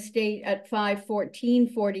became a state at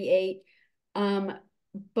 5/14/48.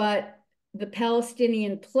 But the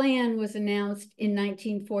Palestinian Plan was announced in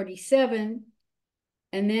 1947.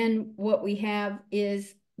 And then what we have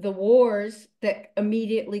is the wars that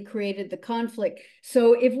immediately created the conflict.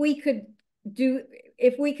 So if we could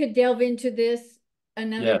delve into this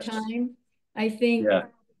another time, I think, that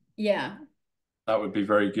would be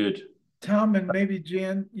very good. Tom and maybe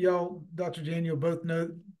Jan, Dr. Jan, you'll both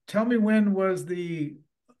know. Tell me, when was the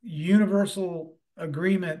universal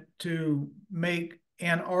agreement to make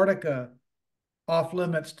Antarctica off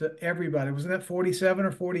limits to everybody? Wasn't that 47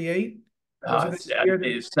 or 48? I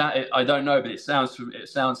don't know, but it sounds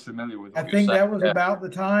familiar with what I think that was about the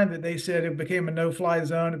time that they said it became a no-fly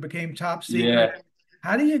zone. It became top secret. Yeah.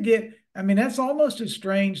 How do you get, I mean, that's almost as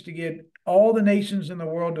strange to get all the nations in the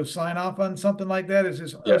world to sign off on something like that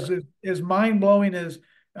as mind-blowing as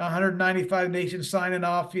 195 nations signing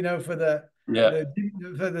off, for the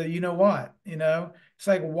you know what, it's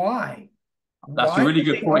like, why? That's a really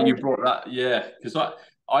good point you brought that. Yeah, because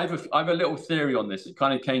I have a little theory on this. It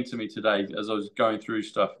kind of came to me today as I was going through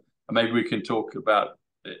stuff, and maybe we can talk about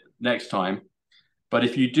it next time. But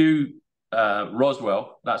if you do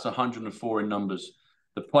Roswell, that's 104 in numbers.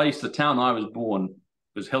 The town I was born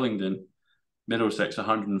was Hillingdon, Middlesex,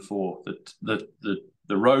 104.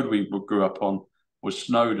 The road we grew up on was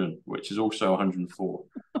Snowdon, which is also 104.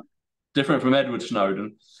 Different from Edward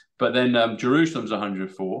Snowden. But then Jerusalem's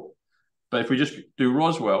 104. But if we just do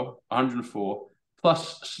Roswell, 104,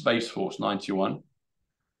 plus Space Force, 91,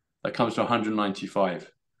 that comes to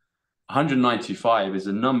 195. 195 is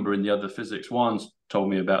a number in the other physics ones told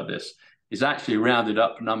me about this. It's actually a rounded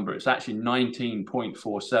up number. It's actually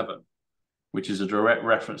 19.47, which is a direct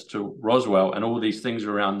reference to Roswell, and all these things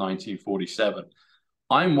are around 1947.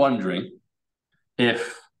 I'm wondering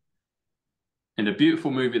if, in the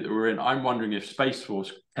beautiful movie that we're in, I'm wondering if Space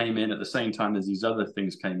Force came in at the same time as these other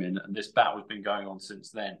things came in, and this battle's been going on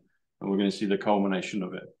since then, and we're going to see the culmination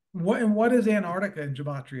of it. What is Antarctica in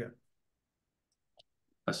gematria?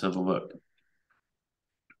 Let's have a look.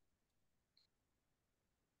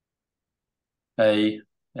 A-N-T-A-R,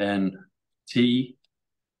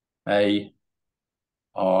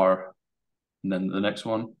 and then the next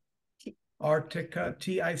one. Arctica,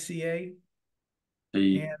 T-I-C-A.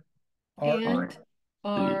 Antarctica.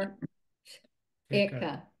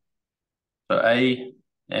 So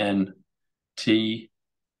A-N-T-A-R-T.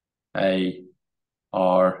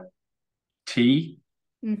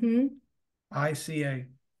 I-C-A.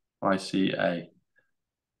 I-C-A.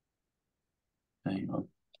 Hang on.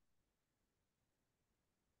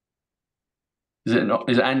 Is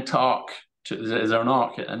it Antarctica? Is there an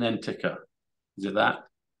arc and then Antarctica? Is it that?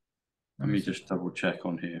 Let me just double check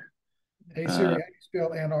on here. Hey Siri, how do you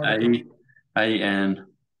spell Antarctica? A-N.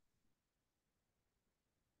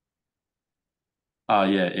 Oh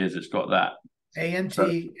yeah, it is. It's got that.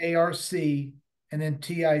 A-N-T-A-R-C and then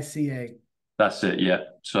T-I-C-A. That's it. Yeah.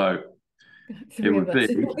 So it would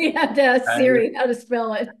be. We had to ask Siri how to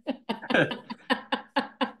spell it.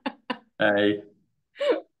 A-R-C-T-I-C-A.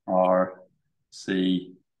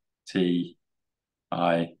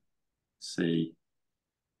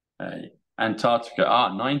 Antarctica.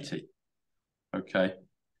 90. Okay.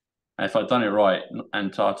 And if I've done it right,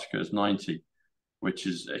 Antarctica is 90, which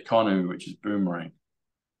is economy, which is boomerang.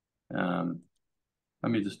 Let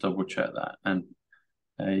me just double check that. And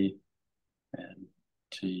A-N-T-A-R.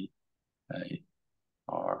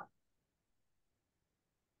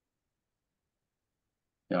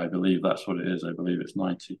 Yeah, I believe that's what it is. I believe it's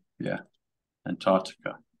 90. Yeah.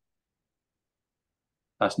 Antarctica.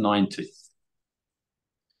 That's 90.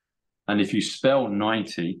 And if you spell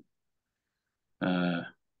 90,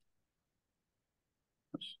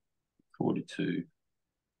 42,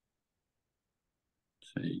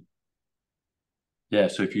 see. Yeah,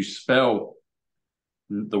 so if you spell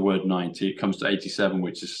the word 90, it comes to 87,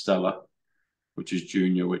 which is stellar, which is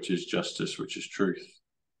junior, which is justice, which is truth.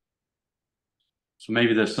 So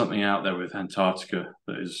maybe there's something out there with Antarctica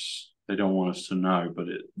that is, they don't want us to know, but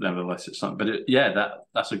nevertheless it's something. But yeah,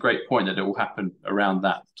 that's a great point, that it will happen around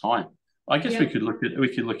that time. I guess we could look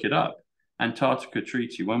it up. Antarctica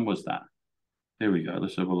Treaty, when was that? Here we go.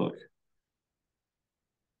 Let's have a look.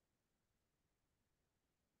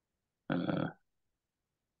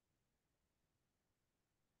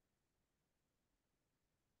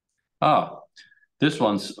 This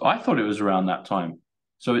one's, I thought it was around that time.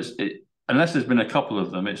 So unless there's been a couple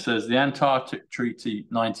of them, it says the Antarctic Treaty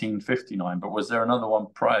 1959, but was there another one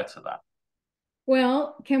prior to that?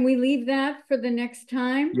 Well, can we leave that for the next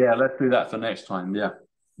time? Yeah, let's do that for next time. Yeah.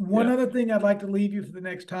 One other thing I'd like to leave you for the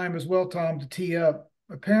next time as well, Tom, to tee up.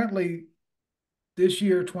 Apparently, this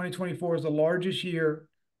year, 2024, is the largest year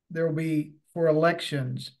there will be for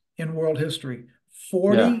elections in world history.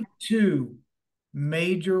 42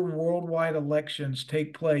 major worldwide elections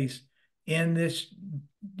take place in this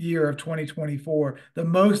year of 2024, the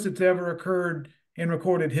most that's ever occurred in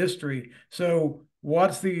recorded history. So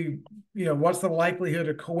what's the likelihood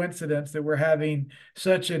or coincidence that we're having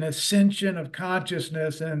such an ascension of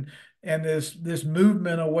consciousness and this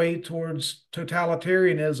movement away towards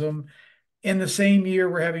totalitarianism in the same year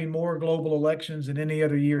we're having more global elections than any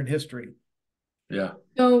other year in history? Yeah.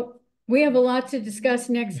 So we have a lot to discuss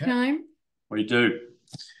next time. We do.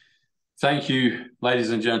 Thank you,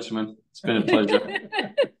 ladies and gentlemen. It's been a pleasure.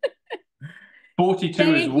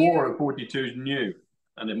 42 is war and 42 is new.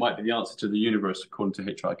 And it might be the answer to the universe, according to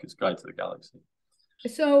Hitchhiker's Guide to the Galaxy.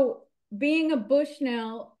 So, being a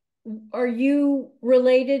Bushnell, are you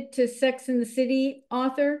related to Sex and the City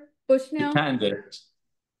author Bushnell? Candace.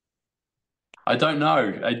 I don't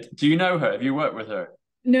know. Do you know her? Have you worked with her?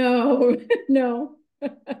 No, no.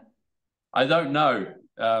 I don't know.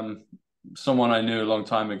 Someone I knew a long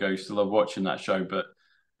time ago used to love watching that show, but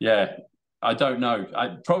yeah, I don't know.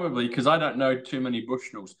 Probably because I don't know too many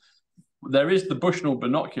Bushnells. There is the Bushnell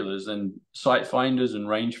binoculars and sight finders and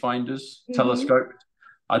range finders, telescope.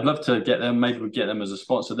 I'd love to get them. Maybe we'll get them as a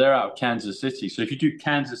sponsor. They're out of Kansas City. So if you do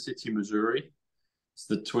Kansas City, Missouri, it's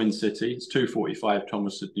the Twin City. It's 245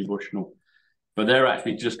 Thomas Sidney Bushnell. But they're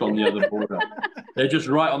actually just on the other border. They're just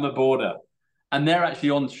right on the border. And they're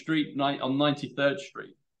actually on 93rd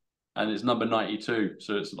Street. And it's number 92.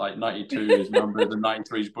 So it's like 92 is number, the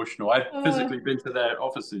 93 is Bushnell. I've physically been to their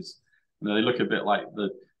offices. And they look a bit like the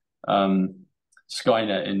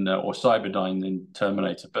Skynet or Cyberdyne in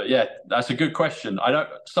Terminator. But yeah, that's a good question.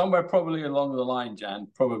 Somewhere probably along the line, Jan,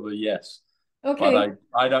 probably yes. Okay. But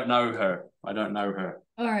I don't know her. I don't know her.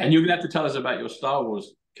 All right. And you're gonna have to tell us about your Star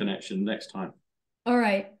Wars connection next time. All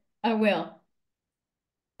right, I will.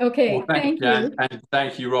 Okay, well, thank you. And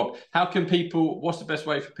thank you, Rob. What's the best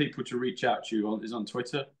way for people to reach out to you? Is on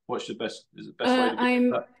Twitter? Is the best way to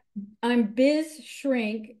get I'm Biz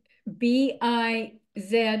Shrink,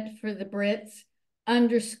 B-I-Z for the Brits,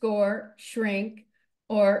 _shrink,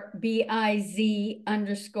 or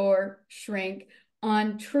BIZ_shrink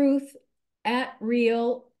on Truth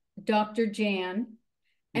 @Real Dr. Jan.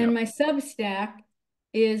 And my Substack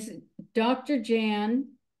is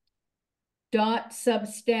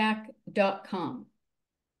drjan.substack.com.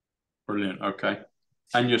 Brilliant. Okay.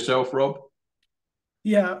 And yourself, Rob?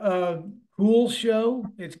 Yeah, Cool Show.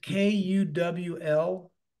 It's KUWLSHOW.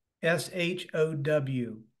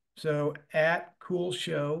 So @Cool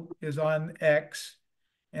Show is on X,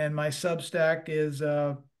 and my Substack is.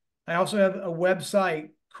 I also have a website,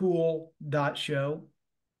 cool.show,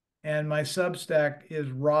 and my Substack is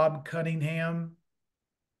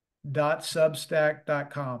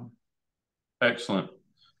robcunningham.substack.com. Excellent.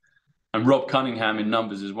 And Rob Cunningham in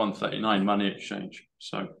numbers is 139 Money Exchange.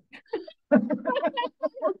 So there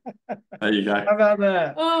you go. How about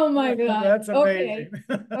that? Oh my God. That's amazing.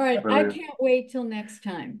 Okay. All right. Brilliant. I can't wait till next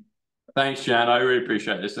time. Thanks, Jan. I really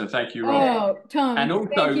appreciate this. And thank you, Rob. Oh, Tom. And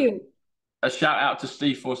also, thank you. A shout out to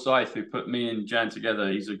Steve Forsyth, who put me and Jan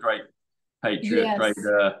together. He's a great patriot,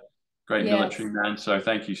 great military man. So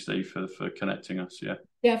thank you, Steve, for connecting us. Yeah.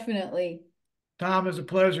 Definitely. Tom, it's a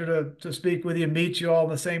pleasure to speak with you and meet you all at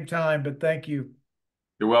the same time, but thank you.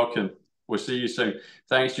 You're welcome. We'll see you soon.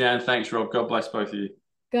 Thanks, Jan. Thanks, Rob. God bless both of you.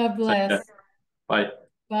 God bless. Bye.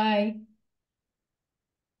 Bye.